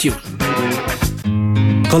 Stay tuned.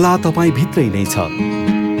 कला तपाईँ भित्रै नै छ,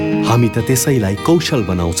 हामी त त्यसैलाई कौशल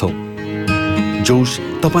बनाउँछौँ। जोश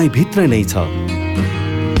तपाईँ भित्रै नै छ,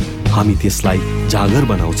 हामी त्यसलाई जागर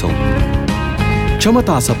बनाउँछौँ।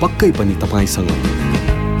 क्षमता छ पक्कै पनि तपाईँसँग,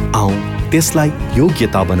 आऊ त्यसलाई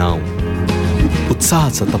योग्यता बनाऊ। उत्साह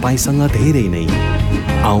छ तपाईँसँग धेरै नै,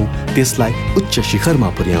 आऊ त्यसलाई उच्च शिखरमा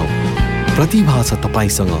पुर्याऊ। प्रतिभा छ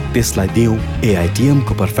तपाईँसँग, त्यसलाई दिउँ AITM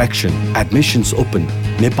को पर्फेक्सन। Admissions open.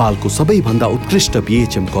 नेपालको सबैभन्दा उत्कृष्ट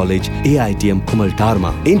BHM college AITM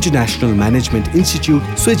कुमलटारमा, international management institute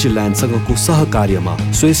स्विजरल्यान्डसँगको सहकार्यमा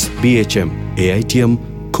Swiss BHM AITM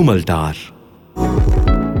Kumaltar.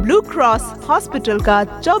 Blue cross hospital का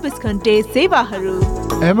 24 घंटे सेवाहरू,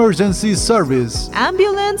 emergency service,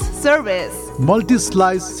 ambulance service, multi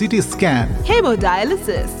slice CT scan,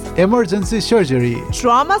 hemodialysis, emergency surgery,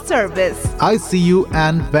 trauma service, ICU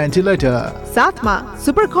and ventilator, साथमा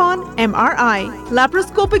सुपरकॉन MRI,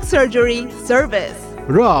 laparoscopic surgery service,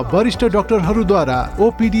 र वरिष्ठ डाक्टरहरूद्वारा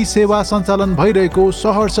OPD सेवा सञ्चालन भइरहेको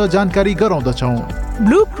सहर्ष जानकारी गराउँदछौँ।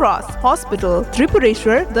 Blue cross hospital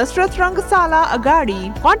Tripureshwor Dasharath रंगशाला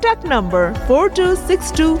अगाडि कॉन्टैक्ट नंबर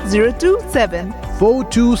 42620227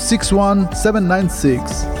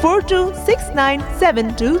 4261796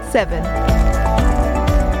 4269727।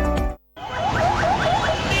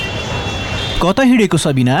 कता हिँडेको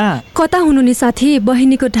सबिना? कता हुनु नि साथी,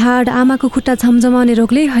 बहिनीको ढाड आमाको खुट्टा झमझमाउने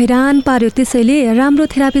रोगले हैरान पार्यो, त्यसैले राम्रो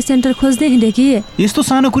थेरापी सेन्टर खोज्दै हिँडे कि। यस्तो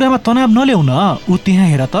सानो कुरामा तनाव नल्याउ न, उ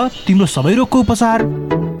त्यहाँ हेर त तिम्रो सबै रोगको उपचार।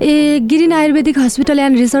 ए गिरिन आयुर्वेदिक हस्पिटल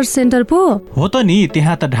एन्ड रिसर्च सेन्टर पो हो त नि।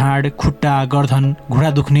 त्यहाँ त ढाड खुट्टा गर्दन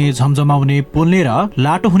घुँडा दुख्ने झमझमाउने पोल्ने र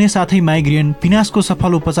लाटो हुने साथै माइग्रेन पिनासको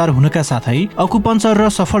सफल उपचार हुनका साथै अकुपञ्चर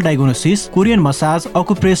र सफल डायग्नोसिस, कोरियन मसाज,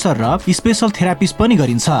 अकुप्रेसर र स्पेशल थेरापिस्ट पनि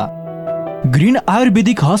गरिन्छ। Green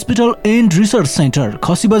Ayurvedic hospital and research centre,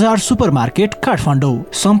 खसी बजार सुपरमार्केट, काठमाडौँ।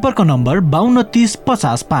 सम्पर्क नम्बर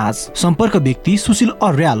 523055। सम्पर्क व्यक्ति सुशील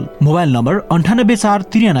अर्याल। Mobile number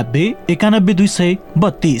 9843 91232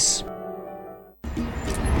 32।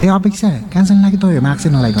 ए अपेक्षा क्यान्सर लाग्यो त यो मास्क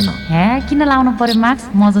चाहिँ नलाइकन। हे किन लाउनु पर्यो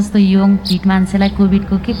मास्क? म जस्तो यङ फिट मान्छेलाई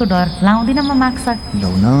कोभिडको के को डर? लाउँदिन म मास्क। लौ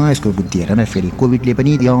न यसको बुद्धि हेर न, फेरि कोभिडले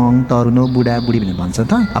पनि यङ तरुण बुढा बुढी भनेर भन्छ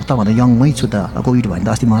त। अब त भन्दा यङमै छु त। कोभिड भयो नि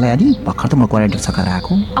त अस्ति मलाई अलि भर्खर त म क्वारेन्टाइन सकाएर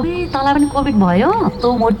आएको। अब तँलाई पनि कोभिड भयो? तँ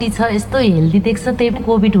मोटी छ, यस्तो हेल्दी देख्छ, त्यही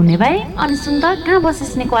कोभिड हुने भाइ। अनि सुन त, कहाँ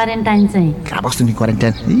बसिस् नि क्वारेन्टाइन चाहिँ? कहाँ बस्नु नि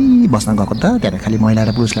क्वारेन्टाइन? बस्न गएको त त्यहाँ खालि महिला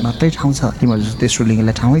र पुरुषलाई मात्रै ठाउँ छ। तिम्रो जस्तो तेस्रो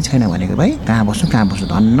लिङ्गलाई ठाउँै छैन भनेको भाइ। कहाँ बस्नु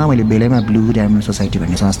धन्न मैले बेलैमा ब्लू डायमन्ड सोसाइटी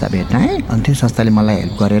भन्ने संस्था भेट्टाएँ। अनि त्यो संस्थाले मलाई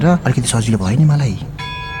हेल्प गरेर अलिकति सजिलो भयो नि मलाई।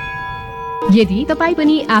 यदि तपाईँ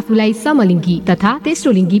पनि आफूलाई समलिङ्गी तथा तेस्रो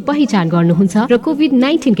लिङ्गी पहिचान गर्नुहुन्छ र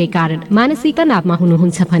कोभिड-19 कै कारण मानसिक तनावमा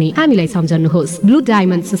हुनुहुन्छ भने हामीलाई सम्झनुहोस्। Blue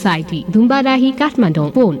diamond society, Dhumbarahi,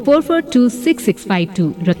 Kathmandu. Phone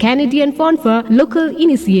 44266652 र क्यानेडियन फन्ड फर लोकल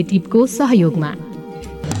इनिसिएटिभको सहयोगमा।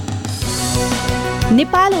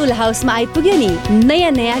 नेपाल वुल हाउसमा आइपुग्यो नि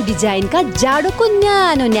नयाँ नयाँ डिजाइनका जाडोको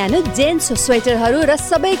न्यानो न्यानो जेन्ट्स स्वेटरहरू र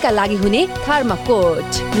सबैका लागि हुने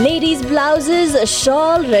थर्माकोट, लेडिज ब्लाउजेस,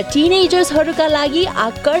 शल र टिनेजर्सहरूका लागि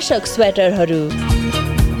आकर्षक स्वेटरहरू,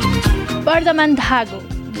 वर्धमान धागो,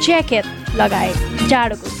 ज्याकेट लगायत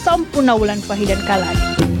जाडोको सम्पूर्ण उलन पहिरनका लागि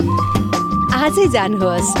आजै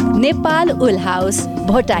जानुहोस् नेपाल वुल हाउस,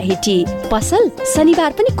 भोटाहिटी। पसल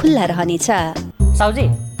शनिबार पनि खुल्ला रहनेछ। साउजी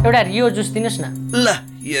एउटा रियो जुस दिनुस् न। ल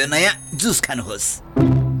यो नयाँ जुस खानुहोस्।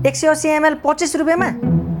 180 ml 25 रुपैयाँमा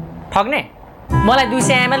ठग्ने? मलाई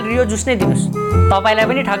 200 ml रियो जुस नै दिनुस्। तपाईलाई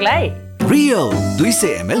पनि ठग्ला है। रियो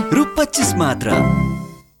 200 ml रु 25 मात्र।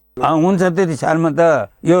 हुन्छ त्यति सालमा त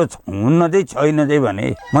यो हुन्न चाहिँ छैन चाहिँ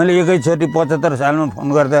भने मैले एकैचोटि 75 सालमा फोन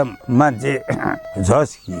गर्दा मान्छे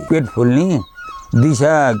झस् कि पेट फुल्ने,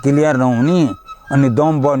 दिशा क्लियर नहुने, अनि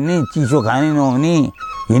दम बढ्ने, चिसो खाने नहुने,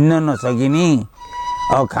 हिँड्न नसकिने,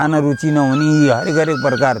 अब खाना रुचि नहुने, हरेक हरेक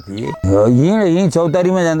प्रकार थिए। यहीँ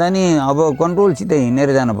चौतारीमा जाँदा नि अब कन्ट्रोलसित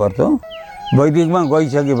हिँडेर जानु पर्थ्यो। वैदिकमा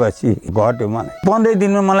गइसकेपछि घट्यो मलाई। 15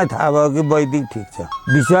 दिनमा मलाई थाहा भयो कि वैदिक ठिक छ।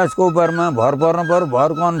 विश्वासको उपरमा भर पर्नु पर्यो।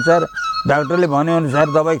 भरको अनुसार डाक्टरले भने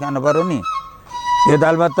अनुसार दबाई खानु पर्यो नि। यो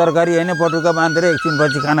दाल भात तरकारी होइन पटुका बाँधेर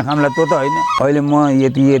एकछिनपछि खाना खाम्ला त्यो त होइन। अहिले म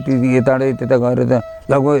यति यताबाट त्यता गएर त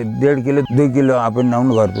लगभग 1.5 kilo 2 kilo up and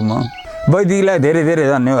down गर्छु म। वैदिकलाई धेरै धेरै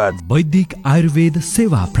धन्यवाद। वैदिक आयुर्वेद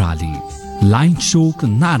सेवा प्रणाली, लाइन चोक,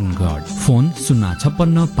 नारायणगढ। फोन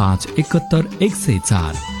 056 571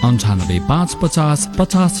 104 98 550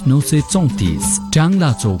 50 934।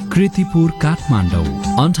 ट्याङ्ला चोक, कृतिपुर, काठमाडौँ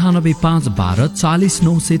 98 512 40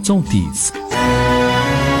 934।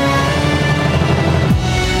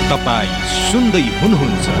 तपाईँ सुन्दै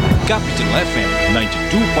हुनुहुन्छ क्यापिटल FM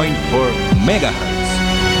 92.4 मेगाहर्ज।